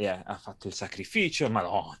diventato, ha fatto il sacrificio,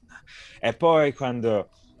 Madonna. E poi quando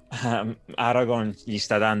Aragorn gli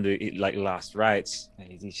sta dando i like, last rites e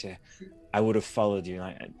gli dice sì. I would have followed you,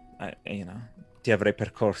 ti avrei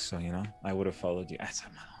percorso, I would have followed you.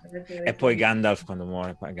 E poi Gandalf quando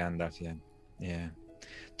muore, Gandalf, yeah.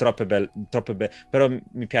 Troppe belle, però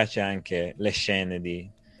mi piace anche le scene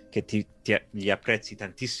che li apprezzi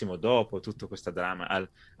tantissimo dopo tutto questo dramma at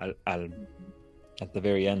the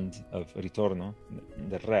very end of Ritorno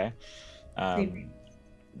del Re, Sì.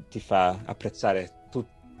 ti fa apprezzare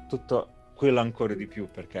tutto quello ancora di più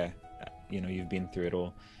perché you've been through it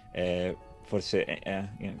all. Forse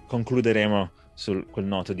concluderemo su quel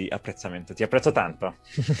noto di apprezzamento. Ti apprezzo tanto.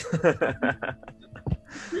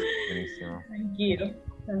 Benissimo. Anch'io,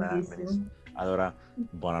 Benissimo. tantissimo. Allora,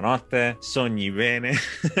 buonanotte, sogni bene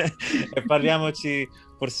e parliamoci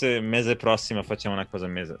forse mese prossimo, facciamo una cosa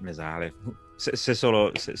mesale,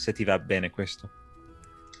 se ti va bene questo.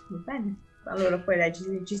 Va bene. Allora poi dai,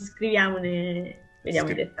 ci scriviamo, vediamo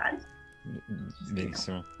i dettagli. Ci scriviamo.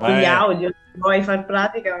 Benissimo. O gli audio, se vuoi far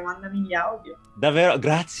pratica, mandami gli audio. Davvero,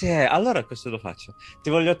 grazie. Allora questo lo faccio. Ti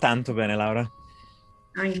voglio tanto bene, Laura.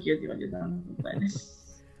 Anch'io ti voglio tanto bene.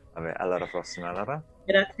 Vabbè, alla prossima, Laura.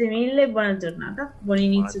 Grazie mille, buona giornata, buon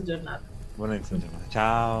inizio giornata. Buon inizio giornata.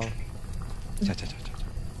 Ciao. Ciao, ciao, ciao, ciao.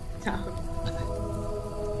 Ciao.